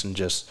comments and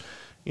just,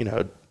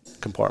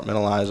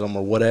 compartmentalize them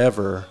or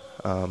whatever.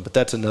 But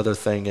that's another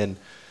thing, and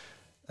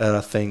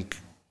I think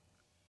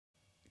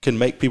can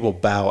make people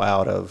bow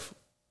out of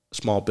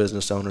small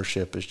business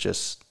ownership is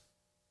just,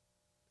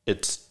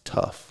 it's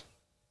tough.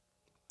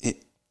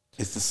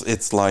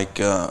 It's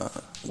like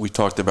we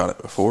talked about it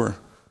before.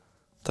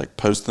 It's like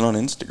posting on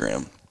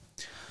Instagram.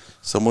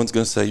 Someone's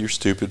going to say you're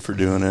stupid for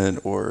doing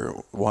it,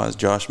 or why is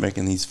Josh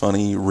making these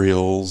funny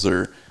reels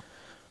or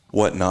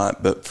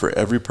whatnot. But for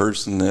every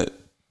person that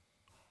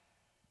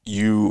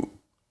you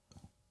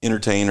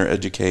entertain or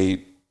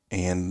educate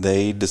and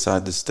they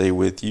decide to stay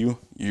with you,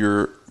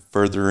 you're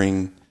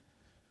furthering,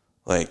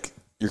 like,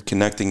 you're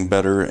connecting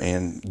better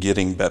and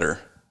getting better.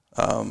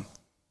 100%.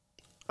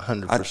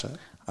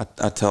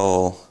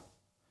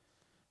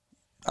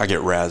 I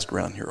get razzed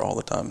around here all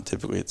the time.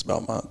 Typically it's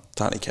about my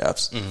tiny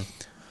calves. Mm-hmm.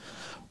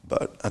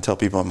 But I tell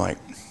people, I'm like,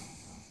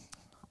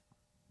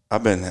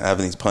 I've been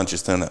having these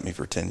punches thrown at me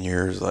for 10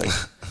 years. Like,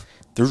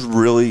 there's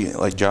really,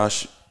 like,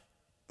 Josh,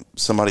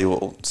 somebody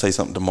will say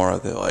something tomorrow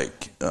that,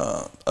 like,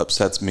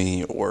 upsets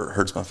me or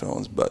hurts my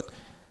feelings. But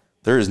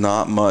there is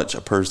not much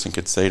a person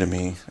could say to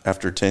me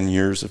after 10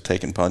 years of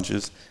taking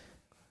punches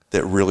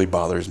that really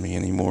bothers me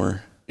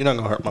anymore. You're not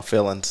going to hurt my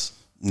feelings.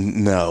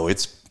 No,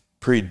 it's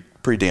pretty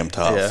damn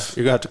tough. Yeah,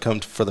 you're gonna have to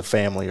come for the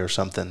family or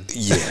something.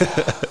 Yeah,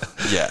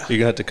 yeah. You're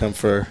gonna have to come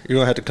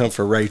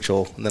for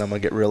Rachel, and then I'm gonna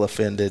get real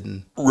offended,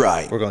 and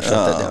right. We're gonna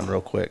shut that down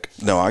real quick.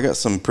 No, I got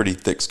some pretty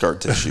thick scar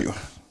tissue,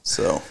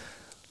 so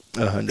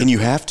 100. And you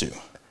have to.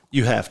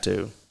 You have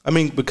to.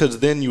 Because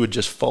then you would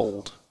just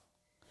fold.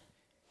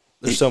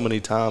 There's so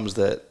many times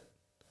that,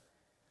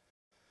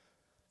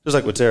 just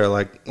like with Sarah,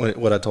 like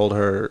what I told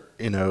her,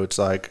 it's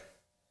like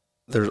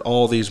there's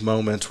all these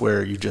moments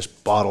where you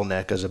just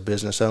bottleneck as a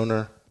business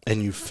owner.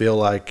 And you feel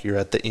like you're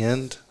at the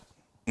end,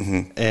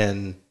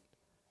 and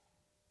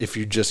if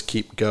you just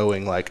keep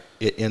going, like,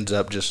 it ends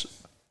up just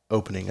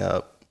opening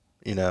up,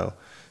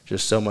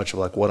 just so much of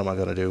like, what am I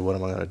going to do? What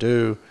am I going to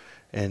do?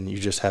 And you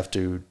just have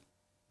to,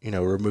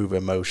 remove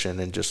emotion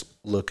and just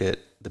look at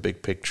the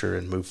big picture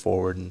and move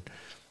forward, and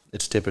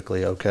it's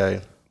typically okay.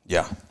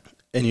 Yeah.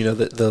 And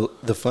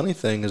the funny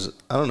thing is,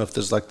 I don't know if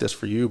this is like this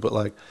for you, but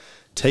like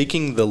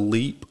taking the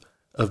leap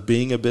of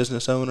being a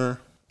business owner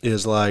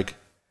is like,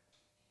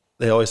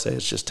 they always say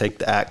it's just take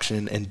the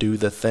action and do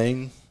the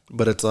thing,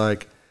 but it's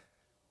like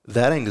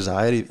that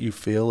anxiety that you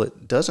feel,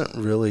 it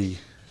doesn't really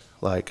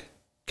like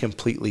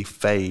completely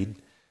fade.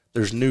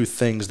 There's new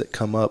things that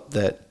come up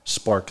that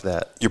spark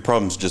that. Your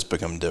problems just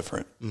become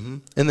different. Mm-hmm.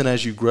 And then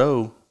as you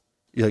grow,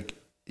 you're like,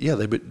 yeah,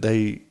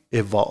 they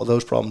evolve.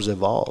 Those problems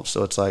evolve.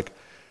 So it's like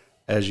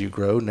as you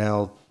grow,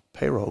 now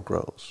payroll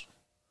grows.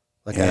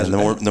 Like, and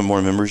the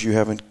more members you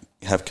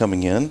have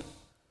coming in,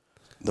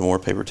 the more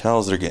paper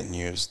towels that are getting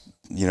used.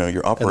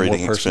 Your operating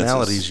and the more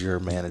personalities expenses.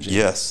 You're managing.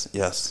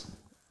 Yes.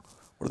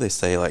 What do they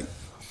say? Like,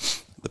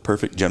 the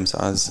perfect gym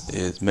size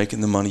is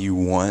making the money you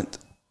want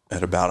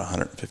at about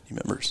 150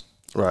 members.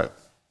 Right.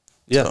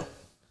 Yeah. So,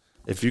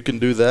 if you can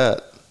do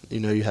that,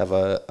 you have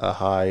a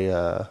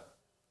high.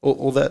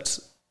 Well,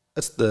 that's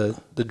the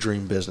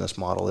dream business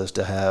model, is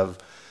to have,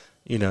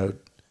 10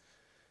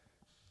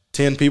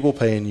 people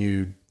paying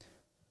you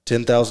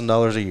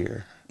 $10,000 a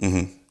year.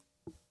 Mm-hmm.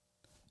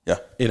 Yeah.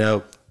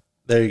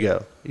 There you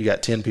go. You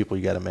got 10 people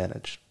you got to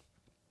manage.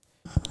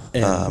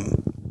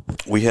 And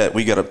we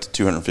got up to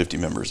 250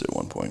 members at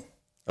one point.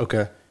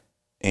 Okay.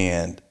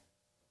 And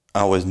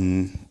I was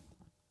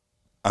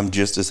I'm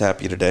just as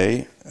happy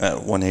today at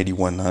 180,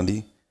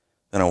 190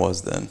 than I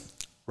was then.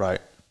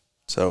 Right.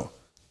 So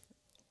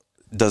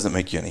it doesn't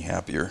make you any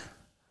happier.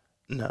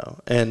 No.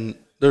 And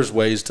there's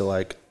ways to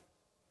like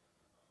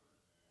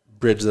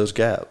bridge those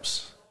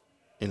gaps.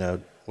 You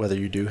know, whether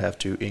you do have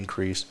to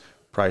increase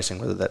pricing,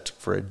 whether that's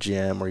for a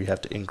gym or you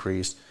have to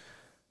increase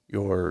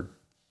your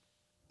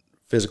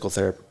physical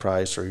therapy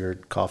price or your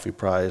coffee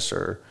price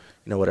or,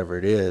 you know, whatever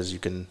it is, you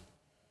can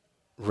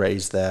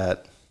raise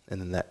that, and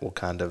then that will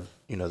kind of,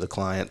 you know, the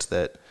clients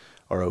that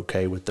are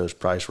okay with those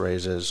price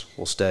raises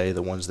will stay.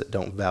 The ones that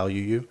don't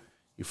value you,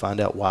 you find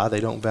out why they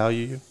don't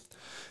value you,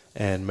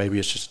 and maybe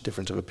it's just a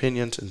difference of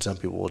opinions, and some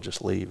people will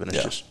just leave, and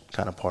it's just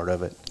kind of part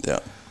of it. Yeah.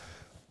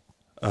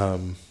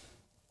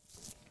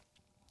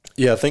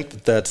 Yeah, I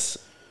think that's,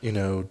 you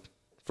know,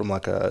 from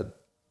like a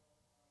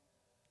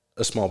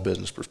small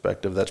business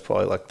perspective, that's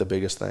probably like the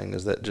biggest thing,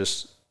 is that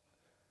just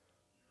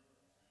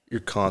you're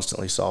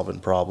constantly solving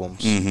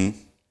problems. Mm-hmm.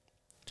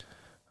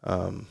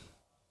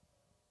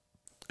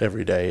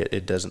 Every day.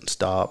 It doesn't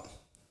stop.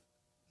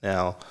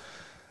 Now,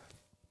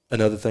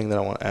 another thing that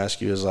I want to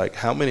ask you is like,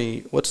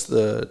 what's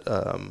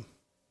the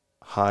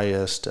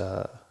highest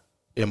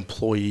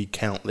employee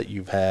count that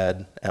you've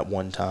had at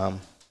one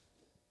time?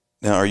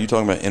 Now, are you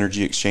talking about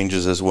energy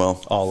exchanges as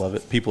well? All of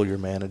it. People you're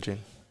managing.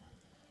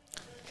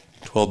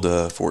 12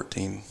 to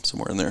 14,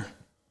 somewhere in there.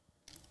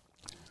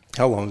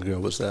 How long ago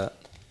was that?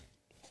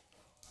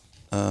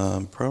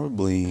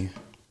 Probably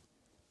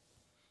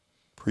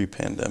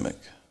pre-pandemic.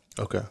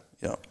 Okay.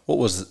 Yeah. What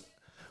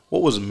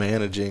was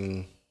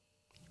managing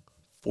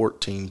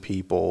 14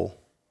 people?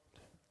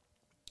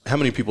 How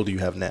many people do you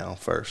have now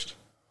first?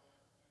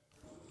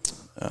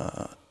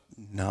 9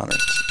 or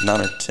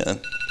 10.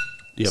 Do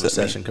you have a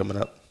session coming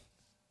up?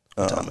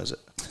 What time is it?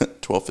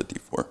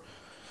 12:54.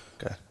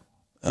 Okay.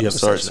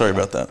 Sorry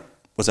about that.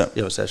 What's that?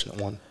 You have a session at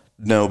 1?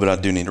 No, but I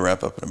do need to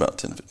wrap up in about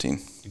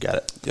 10:15. You got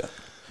it. Yeah.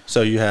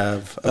 So you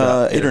have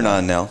 8 or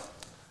 9 now.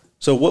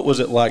 So what was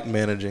it like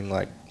managing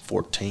like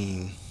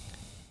 14?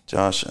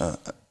 Josh,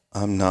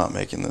 I'm not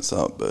making this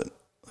up, but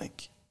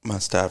like my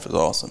staff is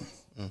awesome.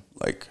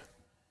 Like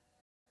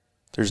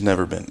there's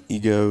never been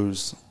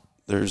egos.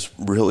 There's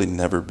really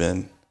never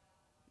been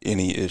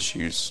any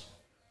issues.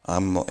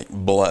 I'm like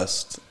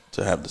blessed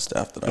to have the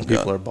staff that I've got.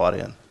 People are bought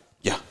in.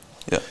 Yeah.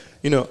 Yeah.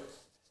 You know,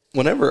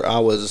 whenever it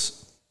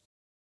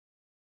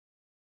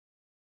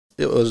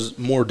was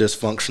more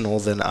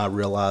dysfunctional than I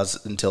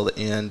realized until the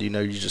end. You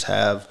know, you just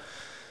have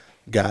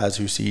guys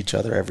who see each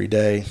other every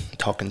day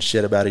talking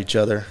shit about each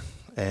other,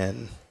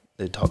 and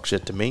they talk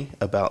shit to me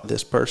about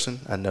this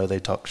person. I know they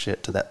talk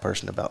shit to that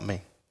person about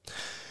me.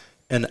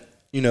 And,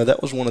 you know,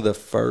 that was one of the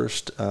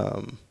first...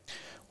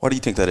 Why do you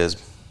think that is?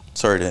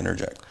 Sorry to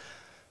interject.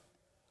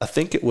 I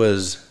think it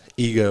was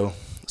ego.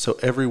 So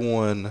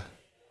everyone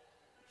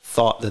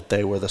thought that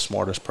they were the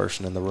smartest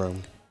person in the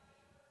room.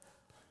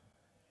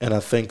 And I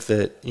think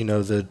that, you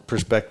know, the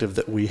perspective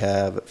that we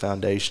have at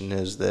Foundation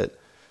is that,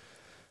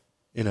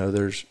 you know,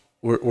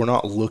 we're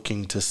not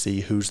looking to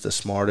see who's the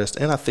smartest.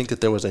 And I think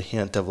that there was a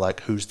hint of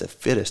like who's the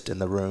fittest in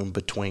the room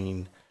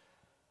between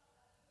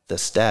the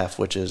staff,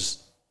 which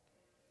is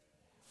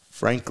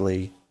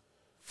frankly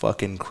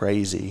fucking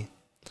crazy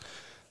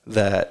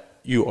that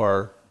you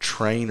are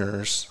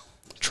trainers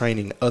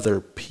training other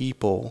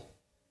people,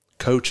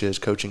 coaches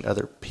coaching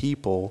other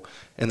people,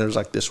 and there's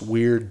like this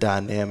weird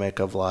dynamic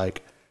of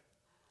like,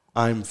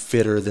 I'm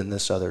fitter than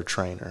this other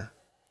trainer.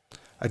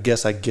 I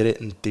guess I get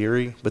it in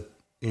theory, but,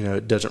 you know,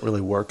 it doesn't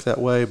really work that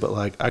way. But,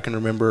 like, I can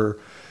remember,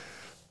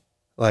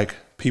 like,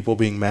 people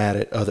being mad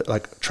at other,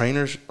 like,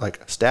 trainers,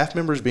 like, staff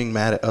members being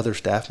mad at other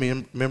staff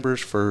members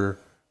for,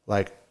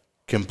 like,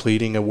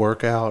 completing a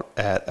workout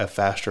at a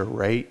faster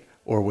rate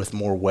or with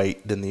more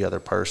weight than the other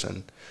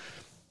person.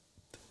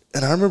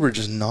 And I remember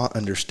just not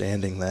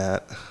understanding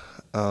that.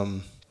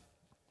 You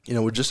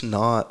know, we're just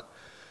not,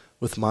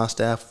 with my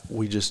staff,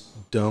 we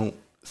just don't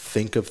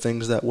think of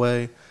things that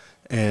way,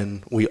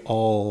 and we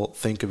all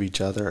think of each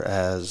other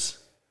as,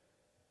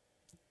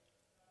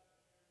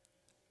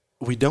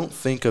 we don't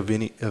think of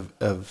any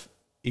of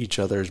each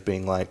other as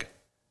being like,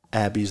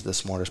 Abby's the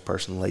smartest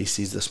person,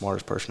 Lacey's the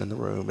smartest person in the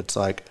room. It's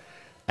like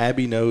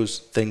Abby knows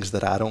things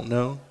that I don't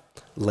know,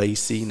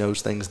 Lacey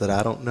knows things that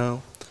I don't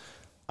know,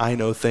 I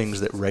know things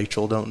that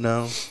Rachel don't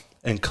know,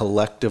 and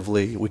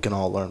collectively we can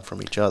all learn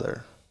from each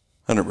other.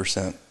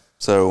 100%.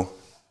 So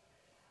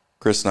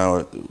Chris and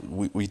I,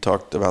 we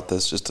talked about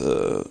this just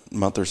a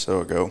month or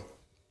so ago.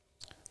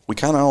 We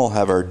kind of all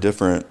have our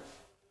different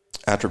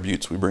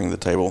attributes we bring to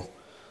the table.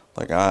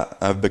 Like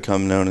I've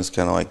become known as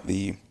kind of like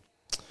the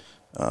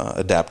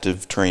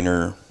adaptive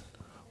trainer,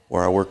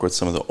 where I work with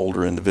some of the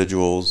older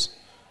individuals.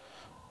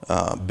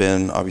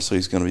 Ben, obviously,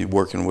 is going to be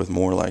working with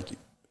more like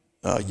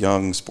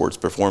young sports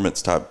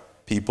performance type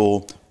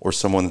people, or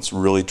someone that's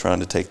really trying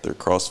to take their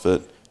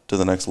CrossFit to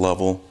the next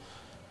level.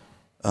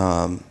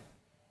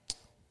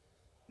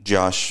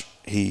 Josh,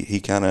 he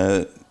kind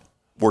of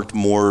worked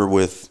more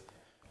with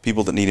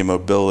people that needed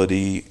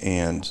mobility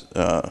and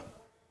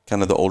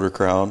kind of the older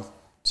crowd.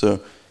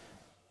 So,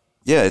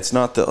 yeah, it's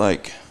not that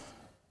like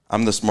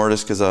I'm the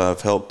smartest because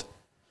I've helped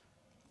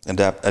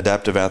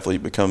adaptive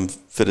athlete become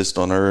fittest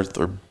on earth,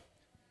 or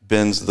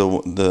Ben's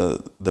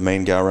the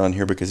main guy around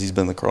here because he's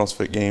been in the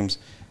CrossFit Games.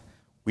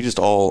 We just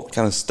all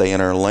kind of stay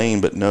in our lane,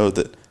 but know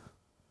that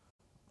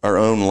our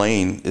own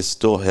lane is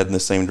still heading the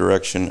same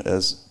direction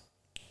as,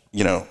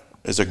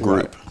 as a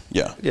group. Right.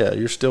 Yeah. Yeah,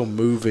 you're still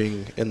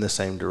moving in the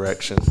same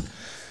direction.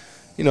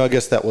 I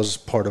guess that was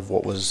part of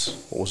what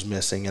was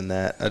missing in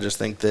that. I just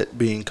think that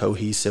being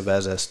cohesive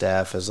as a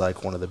staff is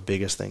like one of the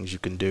biggest things you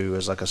can do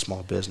as like a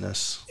small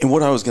business. And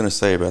what I was going to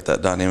say about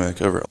that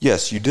dynamic overall,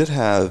 yes, you did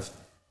have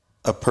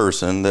a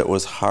person that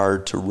was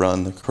hired to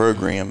run the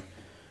program,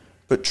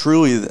 but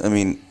truly,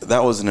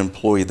 that was an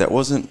employee. That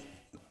wasn't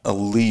a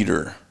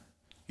leader.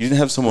 You didn't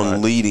have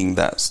someone leading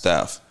that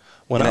staff.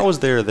 When I was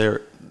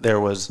there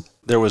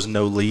was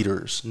no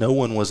leaders. No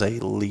one was a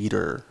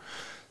leader.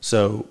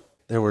 So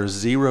there were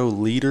 0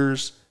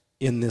 leaders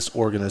in this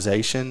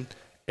organization.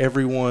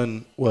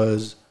 Everyone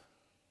was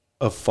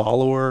a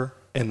follower,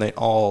 and they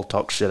all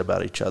talked shit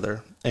about each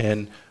other.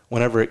 And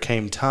whenever it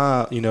came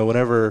time,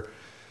 whenever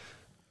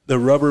the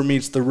rubber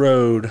meets the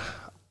road,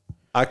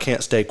 I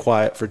can't stay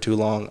quiet for too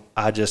long.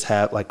 I just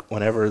have,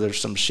 whenever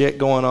there's some shit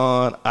going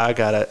on, I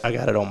got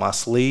it on my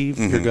sleeve.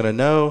 Mm-hmm. You're going to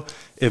know.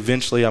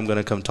 Eventually, I'm going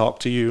to come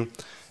talk to you.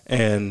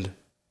 And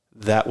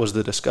that was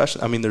the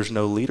discussion. There's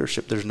no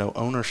leadership. There's no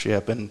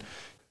ownership. And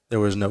there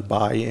was no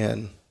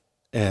buy-in,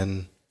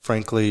 and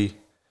frankly,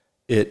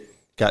 it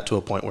got to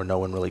a point where no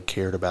one really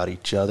cared about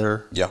each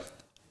other. Yeah.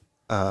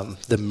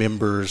 The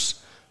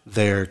members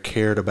there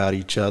cared about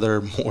each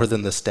other more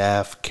than the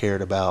staff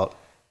cared about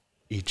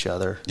each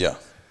other. Yeah.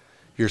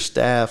 Your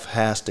staff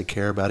has to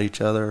care about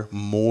each other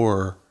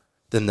more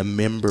than the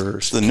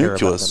members the care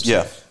nucleus.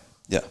 about themselves.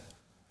 Yeah.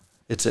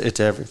 It's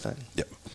everything. Yeah.